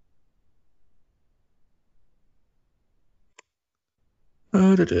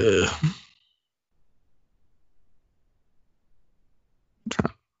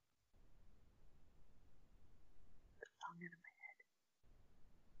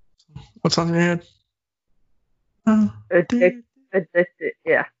 What's on your head? Oh, Addicted,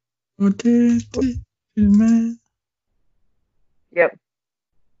 yeah. addicted to man. Yep.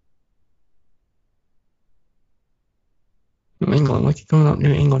 New England, like you going out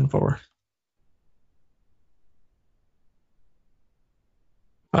New England for?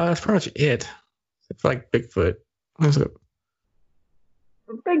 That's pretty much it. It's like Bigfoot. Bigfoot's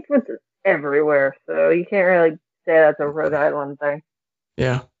everywhere, so you can't really say that's a Rhode Island thing.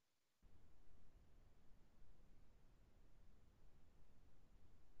 Yeah.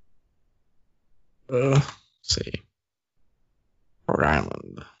 Let's see. Rhode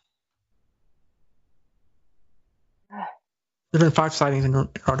Island. There's been 5 sightings in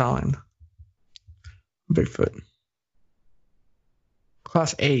Rhode Island. Bigfoot.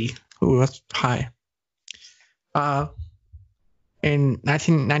 Class A. Ooh, that's high. In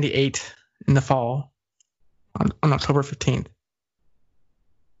 1998, in the fall, on October 15th,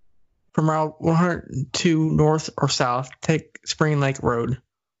 from Route 102 north or south, take Spring Lake Road.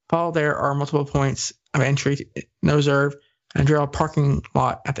 Follow there are multiple points of entry in the reserve and drill a parking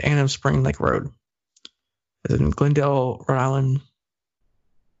lot at the end of Spring Lake Road. It's in Glendale, Rhode Island.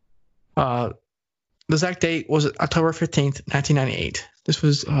 The exact date was October 15th, 1998. This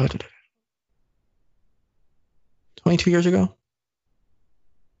was 22 years ago.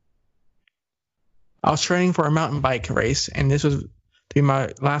 I was training for a mountain bike race, and this was to be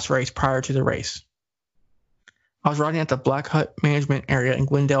my last race prior to the race. I was riding at the Black Hut Management Area in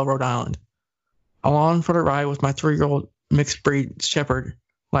Glendale, Rhode Island. Along for the ride was my 3-year-old mixed breed Shepherd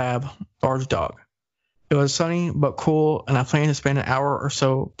Lab large dog. It was sunny but cool, and I planned to spend an hour or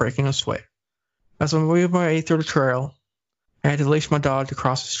so breaking a sweat. As I moved my way through the trail, I had to leash my dog to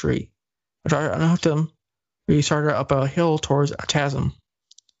cross the street. As I unhooked him, we started up a hill towards a chasm.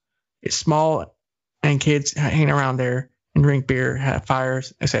 It's small, and kids hang around there and drink beer, have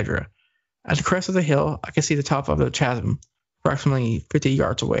fires, etc. At the crest of the hill, I could see the top of the chasm, approximately 50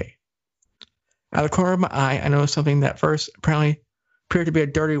 yards away. Out of the corner of my eye, I noticed something that first apparently appeared to be a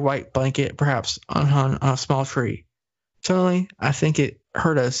dirty white blanket, perhaps unhung on a small tree. Suddenly, I think it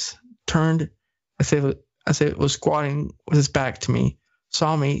heard us, turned as if it was squatting with its back to me,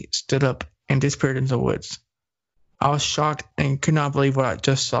 saw me, stood up, and disappeared into the woods. I was shocked and could not believe what I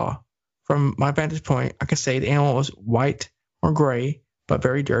just saw. From my vantage point, I could say the animal was white or gray, but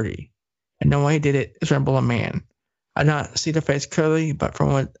very dirty, and the way it did it resembled a man. I did not see the face clearly, but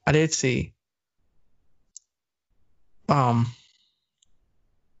from what I did see, although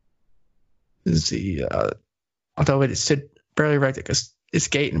it stood barely erect because its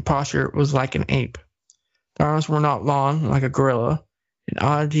gait and posture was like an ape. The arms were not long, like a gorilla. In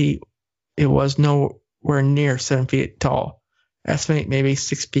oddity, it was nowhere near 7 feet tall. Estimate maybe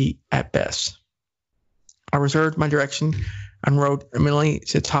 6 feet at best. I reserved my direction and rode immediately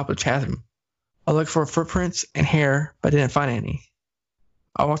to the top of the chasm. I looked for footprints and hair, but didn't find any.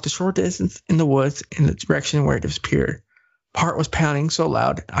 I walked a short distance in the woods in the direction where it disappeared. My heart was pounding so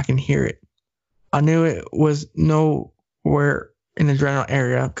loud I can hear it. I knew it was nowhere in the general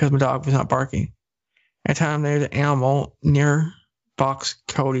area because my dog was not barking. At time there's an animal near fox,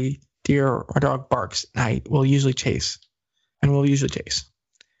 coyote, deer, or my dog barks, and I will usually chase.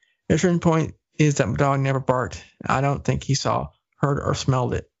 The turning point is that my dog never barked. I don't think he saw, heard, or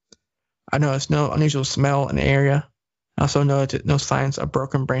smelled it. I noticed no unusual smell in the area. I also noticed no signs of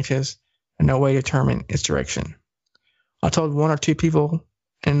broken branches and no way to determine its direction. I told 1 or 2 people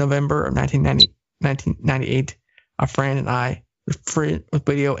in November of 1998, a friend and I, with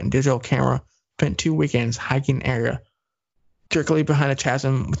video and digital camera, spent 2 weekends hiking the area, directly behind a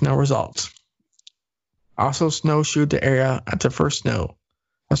chasm with no results. I also snowshoed the area at the first snow.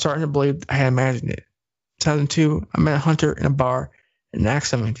 I was starting to believe I had imagined it. In 2002, I met a hunter in a bar and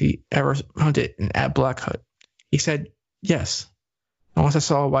asked him if he ever hunted at Black Hut. He said yes. And once I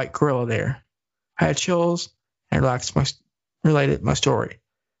saw a white gorilla there, I had chills and related my story.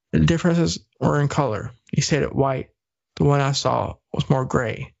 The differences were in color. He said it white. The one I saw was more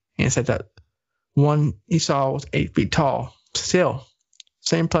gray. And he said that one he saw was 8 feet tall. Still,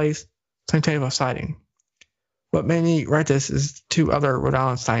 same place, same type of sighting. What made me write this is 2 other Rhode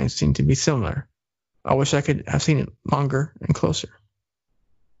Island sightings seem to be similar. I wish I could have seen it longer and closer.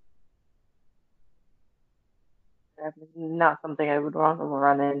 That's not something I would want to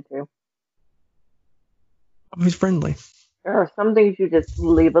run into. Oh, he's friendly. There are some things you just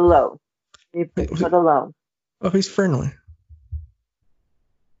leave alone. Leave Bigfoot alone. Oh, he's friendly.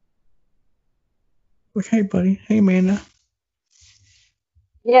 Like, hey, buddy. Hey, Amanda.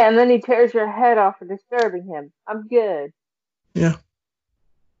 Yeah, and then he tears your head off for disturbing him. I'm good. Yeah.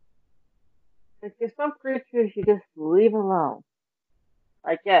 Like, there's some creatures you just leave alone.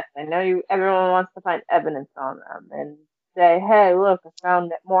 Like, yes, I know you. Everyone wants to find evidence on them and say, "Hey, look, I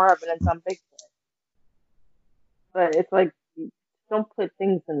found more evidence on Bigfoot." But it's like, you don't put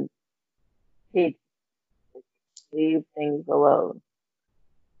things in cages. Leave things alone.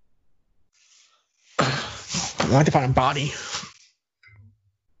 I'd like to find a body.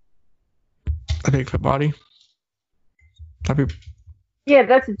 A Bigfoot body. That'd be, Yeah,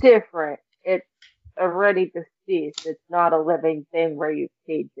 that's different. It's already deceased. It's not a living thing where you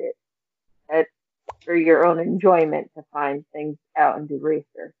cage it. It's for your own enjoyment to find things out and do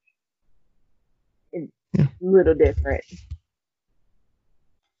research. It's Yeah. a little different.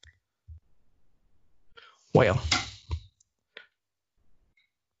 well,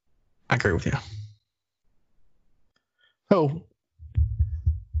 I agree with you. So,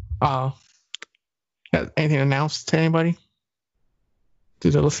 got anything announced to anybody?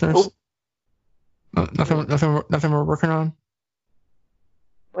 To the listeners? Nothing we're working on?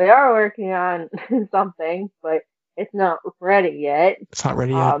 We are working on something, but it's not ready yet. It's not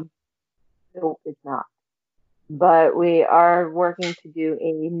ready yet. No, it's not. But we are working to do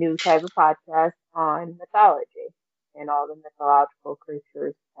a new type of podcast on mythology and all the mythological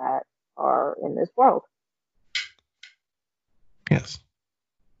creatures that are in this world. Yes.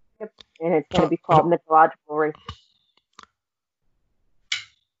 Yep. And it's going to be called Mythological Races.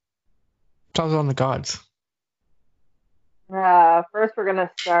 Sounds on the gods. First, we're going to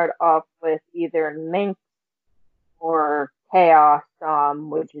start off with either Minx or Chaos,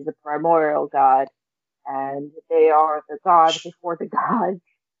 which is a primordial god. And they are the god before the gods.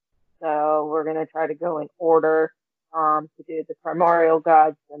 So we're going to try to go in order to do the primordial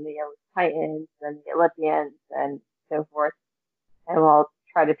gods and the Titans and the Olympians and so forth. And we'll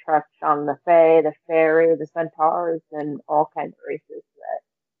try to touch on the Fae, the Fairy, the Centaurs, and all kinds of races that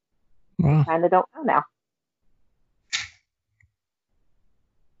Wow. kind of don't know now.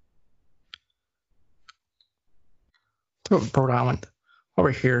 So, Rhode Island.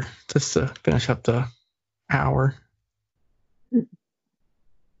 Over here, just to finish up the hour.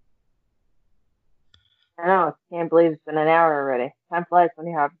 I know, can't believe it's been an hour already. Time flies when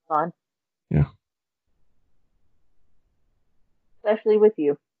you're having fun. Yeah. Especially with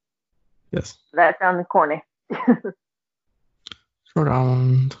you. Yes. That sounded corny. Rhode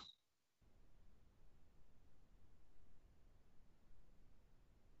Island.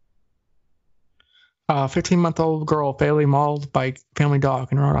 A 15-month-old girl fatally mauled by family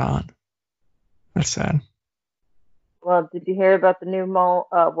dog in Rhode Island. That's sad. Well, did you hear about the new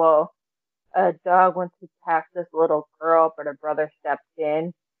a dog went to attack this little girl, but her brother stepped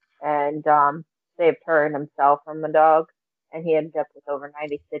in and saved her and himself from the dog, and he ended up with over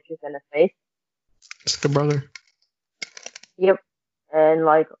 90 stitches in his face. It's the brother. Yep. And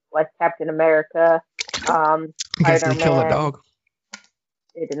like Captain America, I guess they killed the Spider-Man. dog.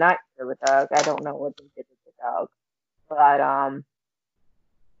 They did not kill the dog. I don't know what they did with the dog, but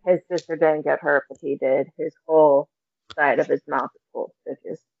his sister didn't get hurt, but he did. His whole side of his mouth is full of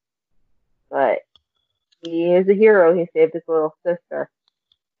stitches. But he is a hero. He saved his little sister.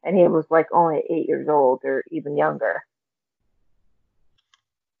 And he was like only 8 years old or even younger.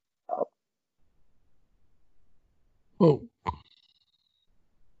 So, Oh.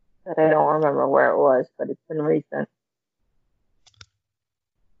 but I don't remember where it was, but it's been recent.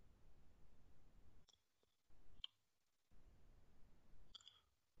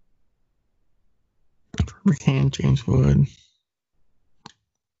 McCann, James Wood.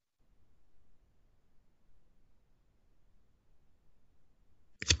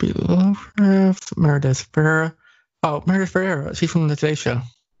 H.P. Lovecraft, Meredith Ferreira. Oh, Meredith Ferreira. She's from the Today Show.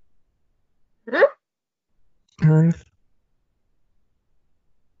 Meredith.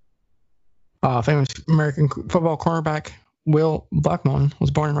 Famous American football cornerback Will Blackmon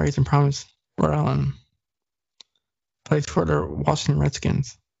was born and raised in Providence, Rhode Island. Plays for the Washington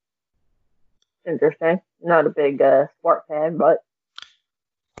Redskins. Interesting. Not a big sport fan, but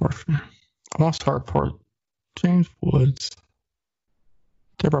All-Star Report. James Woods.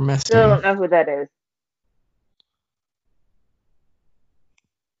 Deborah Messing. still don't know who that is.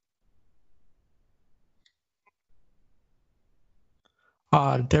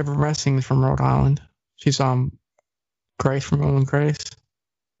 Deborah Messing is from Rhode Island. She's Grace from Will and Grace.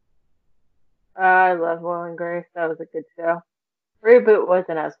 I love Will and Grace. That was a good show. Reboot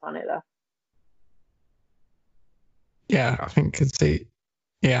wasn't as funny though. Yeah, I think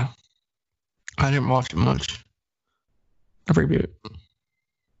yeah. I didn't watch it much. I reboot.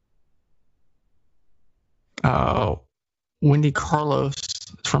 Wendy Carlos is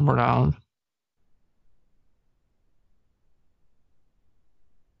from Rhode Island.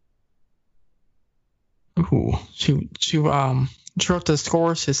 Ooh, she wrote the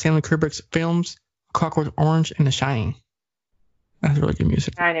scores to Stanley Kubrick's films, Clockwork Orange and The Shining. That's really good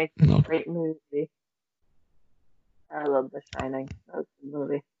music. Shining, No. great movie. I love The Shining. That's a good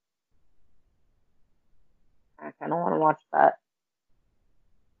movie. I kind of want to watch that.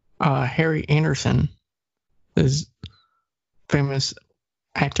 Harry Anderson is famous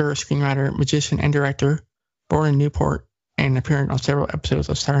actor, screenwriter, magician, and director, born in Newport and appearing on several episodes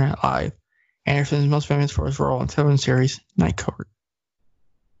of Saturday Night Live. Anderson is most famous for his role in the television series Night Court.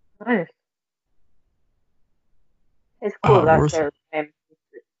 Nice. It's cool that Ruth- there's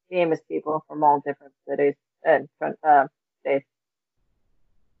famous people from all different cities and states.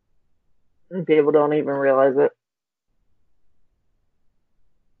 And people don't even realize it.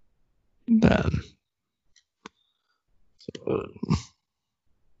 Then,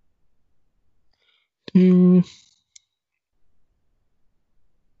 I think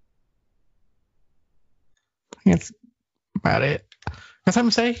that's about it. Got something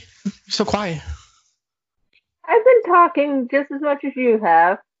to say? You're so quiet. I've been talking just as much as you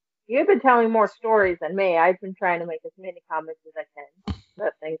have. You've been telling more stories than me. I've been trying to make as many comments as I can.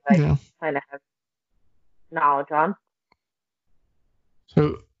 That things I Yeah. kind of have knowledge on.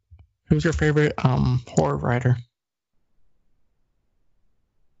 So, who's your favorite horror writer?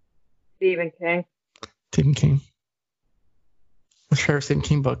 Stephen King. Stephen King. What's your favorite Stephen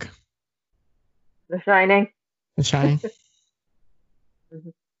King book? The Shining. The Shining.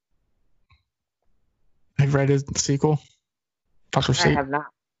 Mhm. I've read his sequel, Doctor I Sleep. have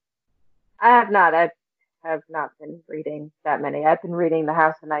not. I have not been reading that many. I've been reading the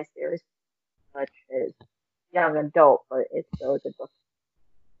House of Ice series, which is young adult, but it's still a good book.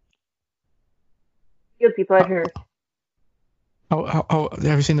 Guilty pleasure. Oh,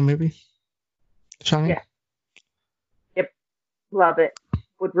 have you seen the movie? The Shining? Yeah. Love it.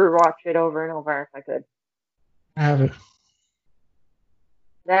 Would rewatch it over and over if I could. I have it.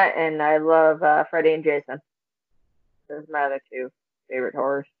 That and I love Freddy and Jason. Those are my other two favorite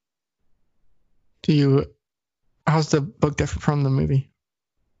horrors. How's the book different from the movie?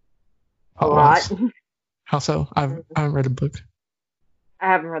 A lot. How so? I haven't read a book. I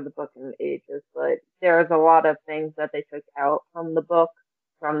haven't read the book in ages, but there's a lot of things that they took out from the book,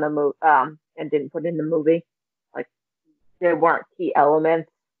 from the and didn't put in the movie. Like, they weren't key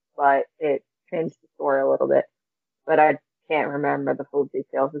elements, but it changed the story a little bit. But I can't remember the full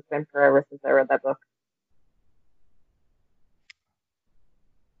details. It's been forever since I read that book.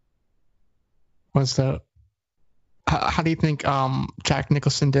 How do you think Jack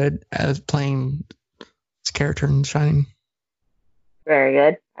Nicholson did as playing his character in Shining? Very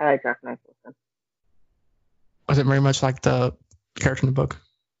good. I like Jack Nicholson. Was it very much like the character in the book?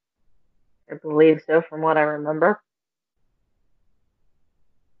 I believe so, from what I remember.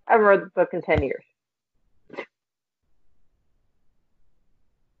 I haven't read the book in 10 years.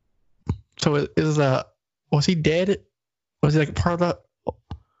 So was he dead? Was he like part of the? I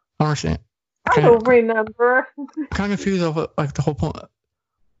don't understand. I don't remember. I'm kind of confused over like the whole point.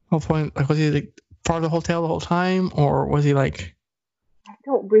 Like, was he like part of the hotel the whole time, or was he like? I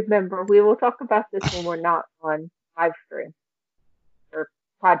don't remember. We will talk about this when we're not on live stream or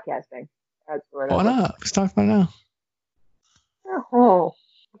podcasting. That's where. Why not? Let's talk about it now. Oh,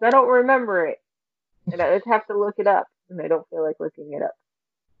 I don't remember it, and I'd have to look it up, and I don't feel like looking it up.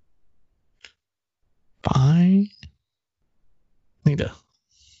 Fine. Need a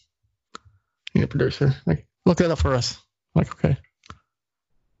producer. Like, look it up for us. Like, okay.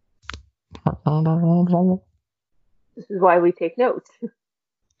 This is why we take notes.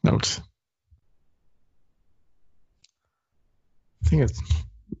 Notes. I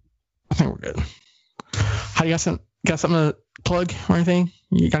think we're good. How do you got something to plug or anything?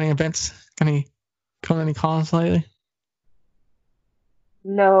 You got any events? Got any coming any cons lately?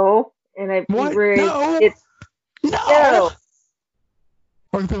 No, and I What? No. It's No.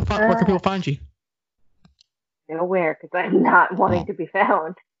 Where can people find you? nowhere because I'm not wanting to be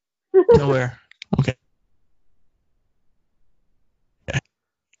found. Nowhere. Okay.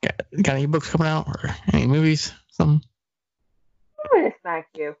 Got any books coming out or any movies? Something? I'm gonna smack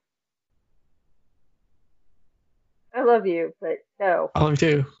you. I love you, but no. I love you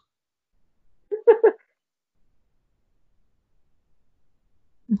too.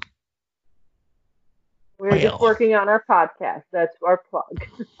 We're just working on our podcast. That's our plug.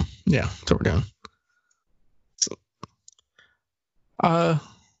 Yeah, that's what we're doing. So,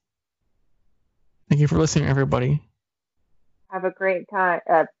 thank you for listening, everybody. Have a great time.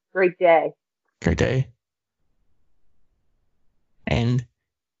 Great day. Great day. And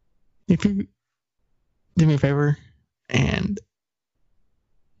if you do me a favor, and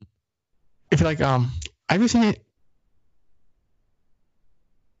if you like Have you seen it?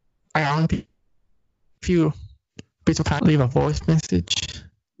 I only if you basically kind of leave a voice message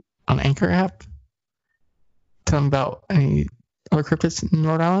on Anchor app, tell them about any other cryptids in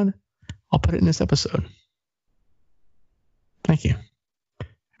Rhode Island, I'll put it in this episode. Thank you. Have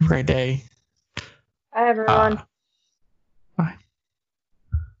a great day. Hi, everyone. Bye.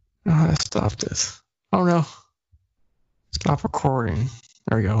 Oh, let's stop this. Oh no. Stop recording.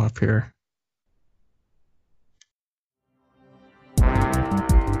 There we go, up here.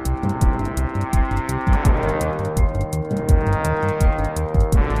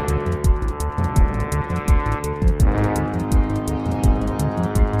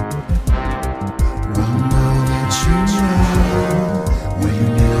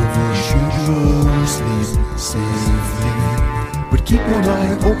 Keep one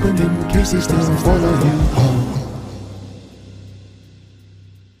eye open in case they still follow you home.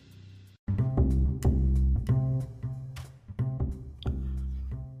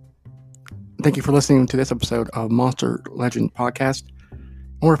 Thank you for listening to this episode of Monster Legend Podcast. In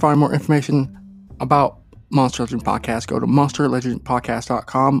order to find more information about Monster Legend Podcast, go to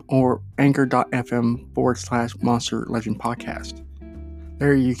monsterlegendpodcast.com or anchor.fm/Monster Legend Podcast.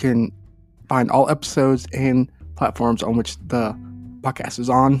 There you can find all episodes and platforms on which the podcast is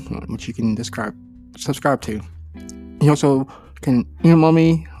on, which you can subscribe to. You also can email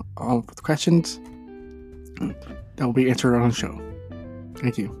me with questions that will be answered on the show.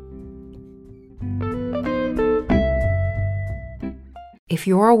 Thank you. If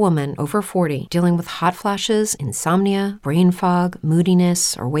you're a woman over 40 dealing with hot flashes, insomnia, brain fog,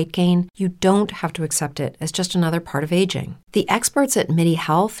 moodiness, or weight gain, you don't have to accept it as just another part of aging. The experts at MIDI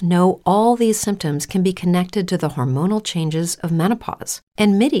Health know all these symptoms can be connected to the hormonal changes of menopause.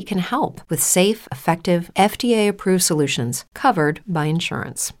 And MIDI can help with safe, effective, FDA-approved solutions covered by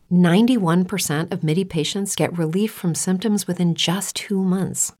insurance. 91% of MIDI patients get relief from symptoms within just 2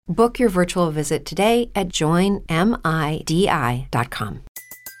 months. Book your virtual visit today at joinmidi.com.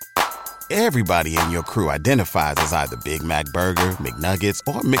 Everybody in your crew identifies as either Big Mac Burger, McNuggets,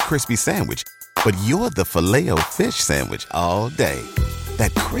 or McCrispy Sandwich. But you're the Filet-O-Fish Sandwich all day.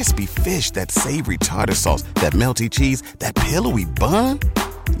 That crispy fish, that savory tartar sauce, that melty cheese, that pillowy bun.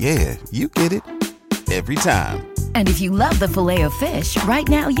 Yeah, you get it. Every time. And if you love the Filet-O-Fish, right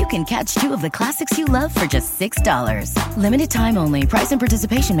now you can catch 2 of the classics you love for just $6. Limited time only. Price and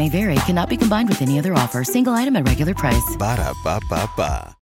participation may vary. Cannot be combined with any other offer. Single item at regular price. Ba-da-ba-ba-ba.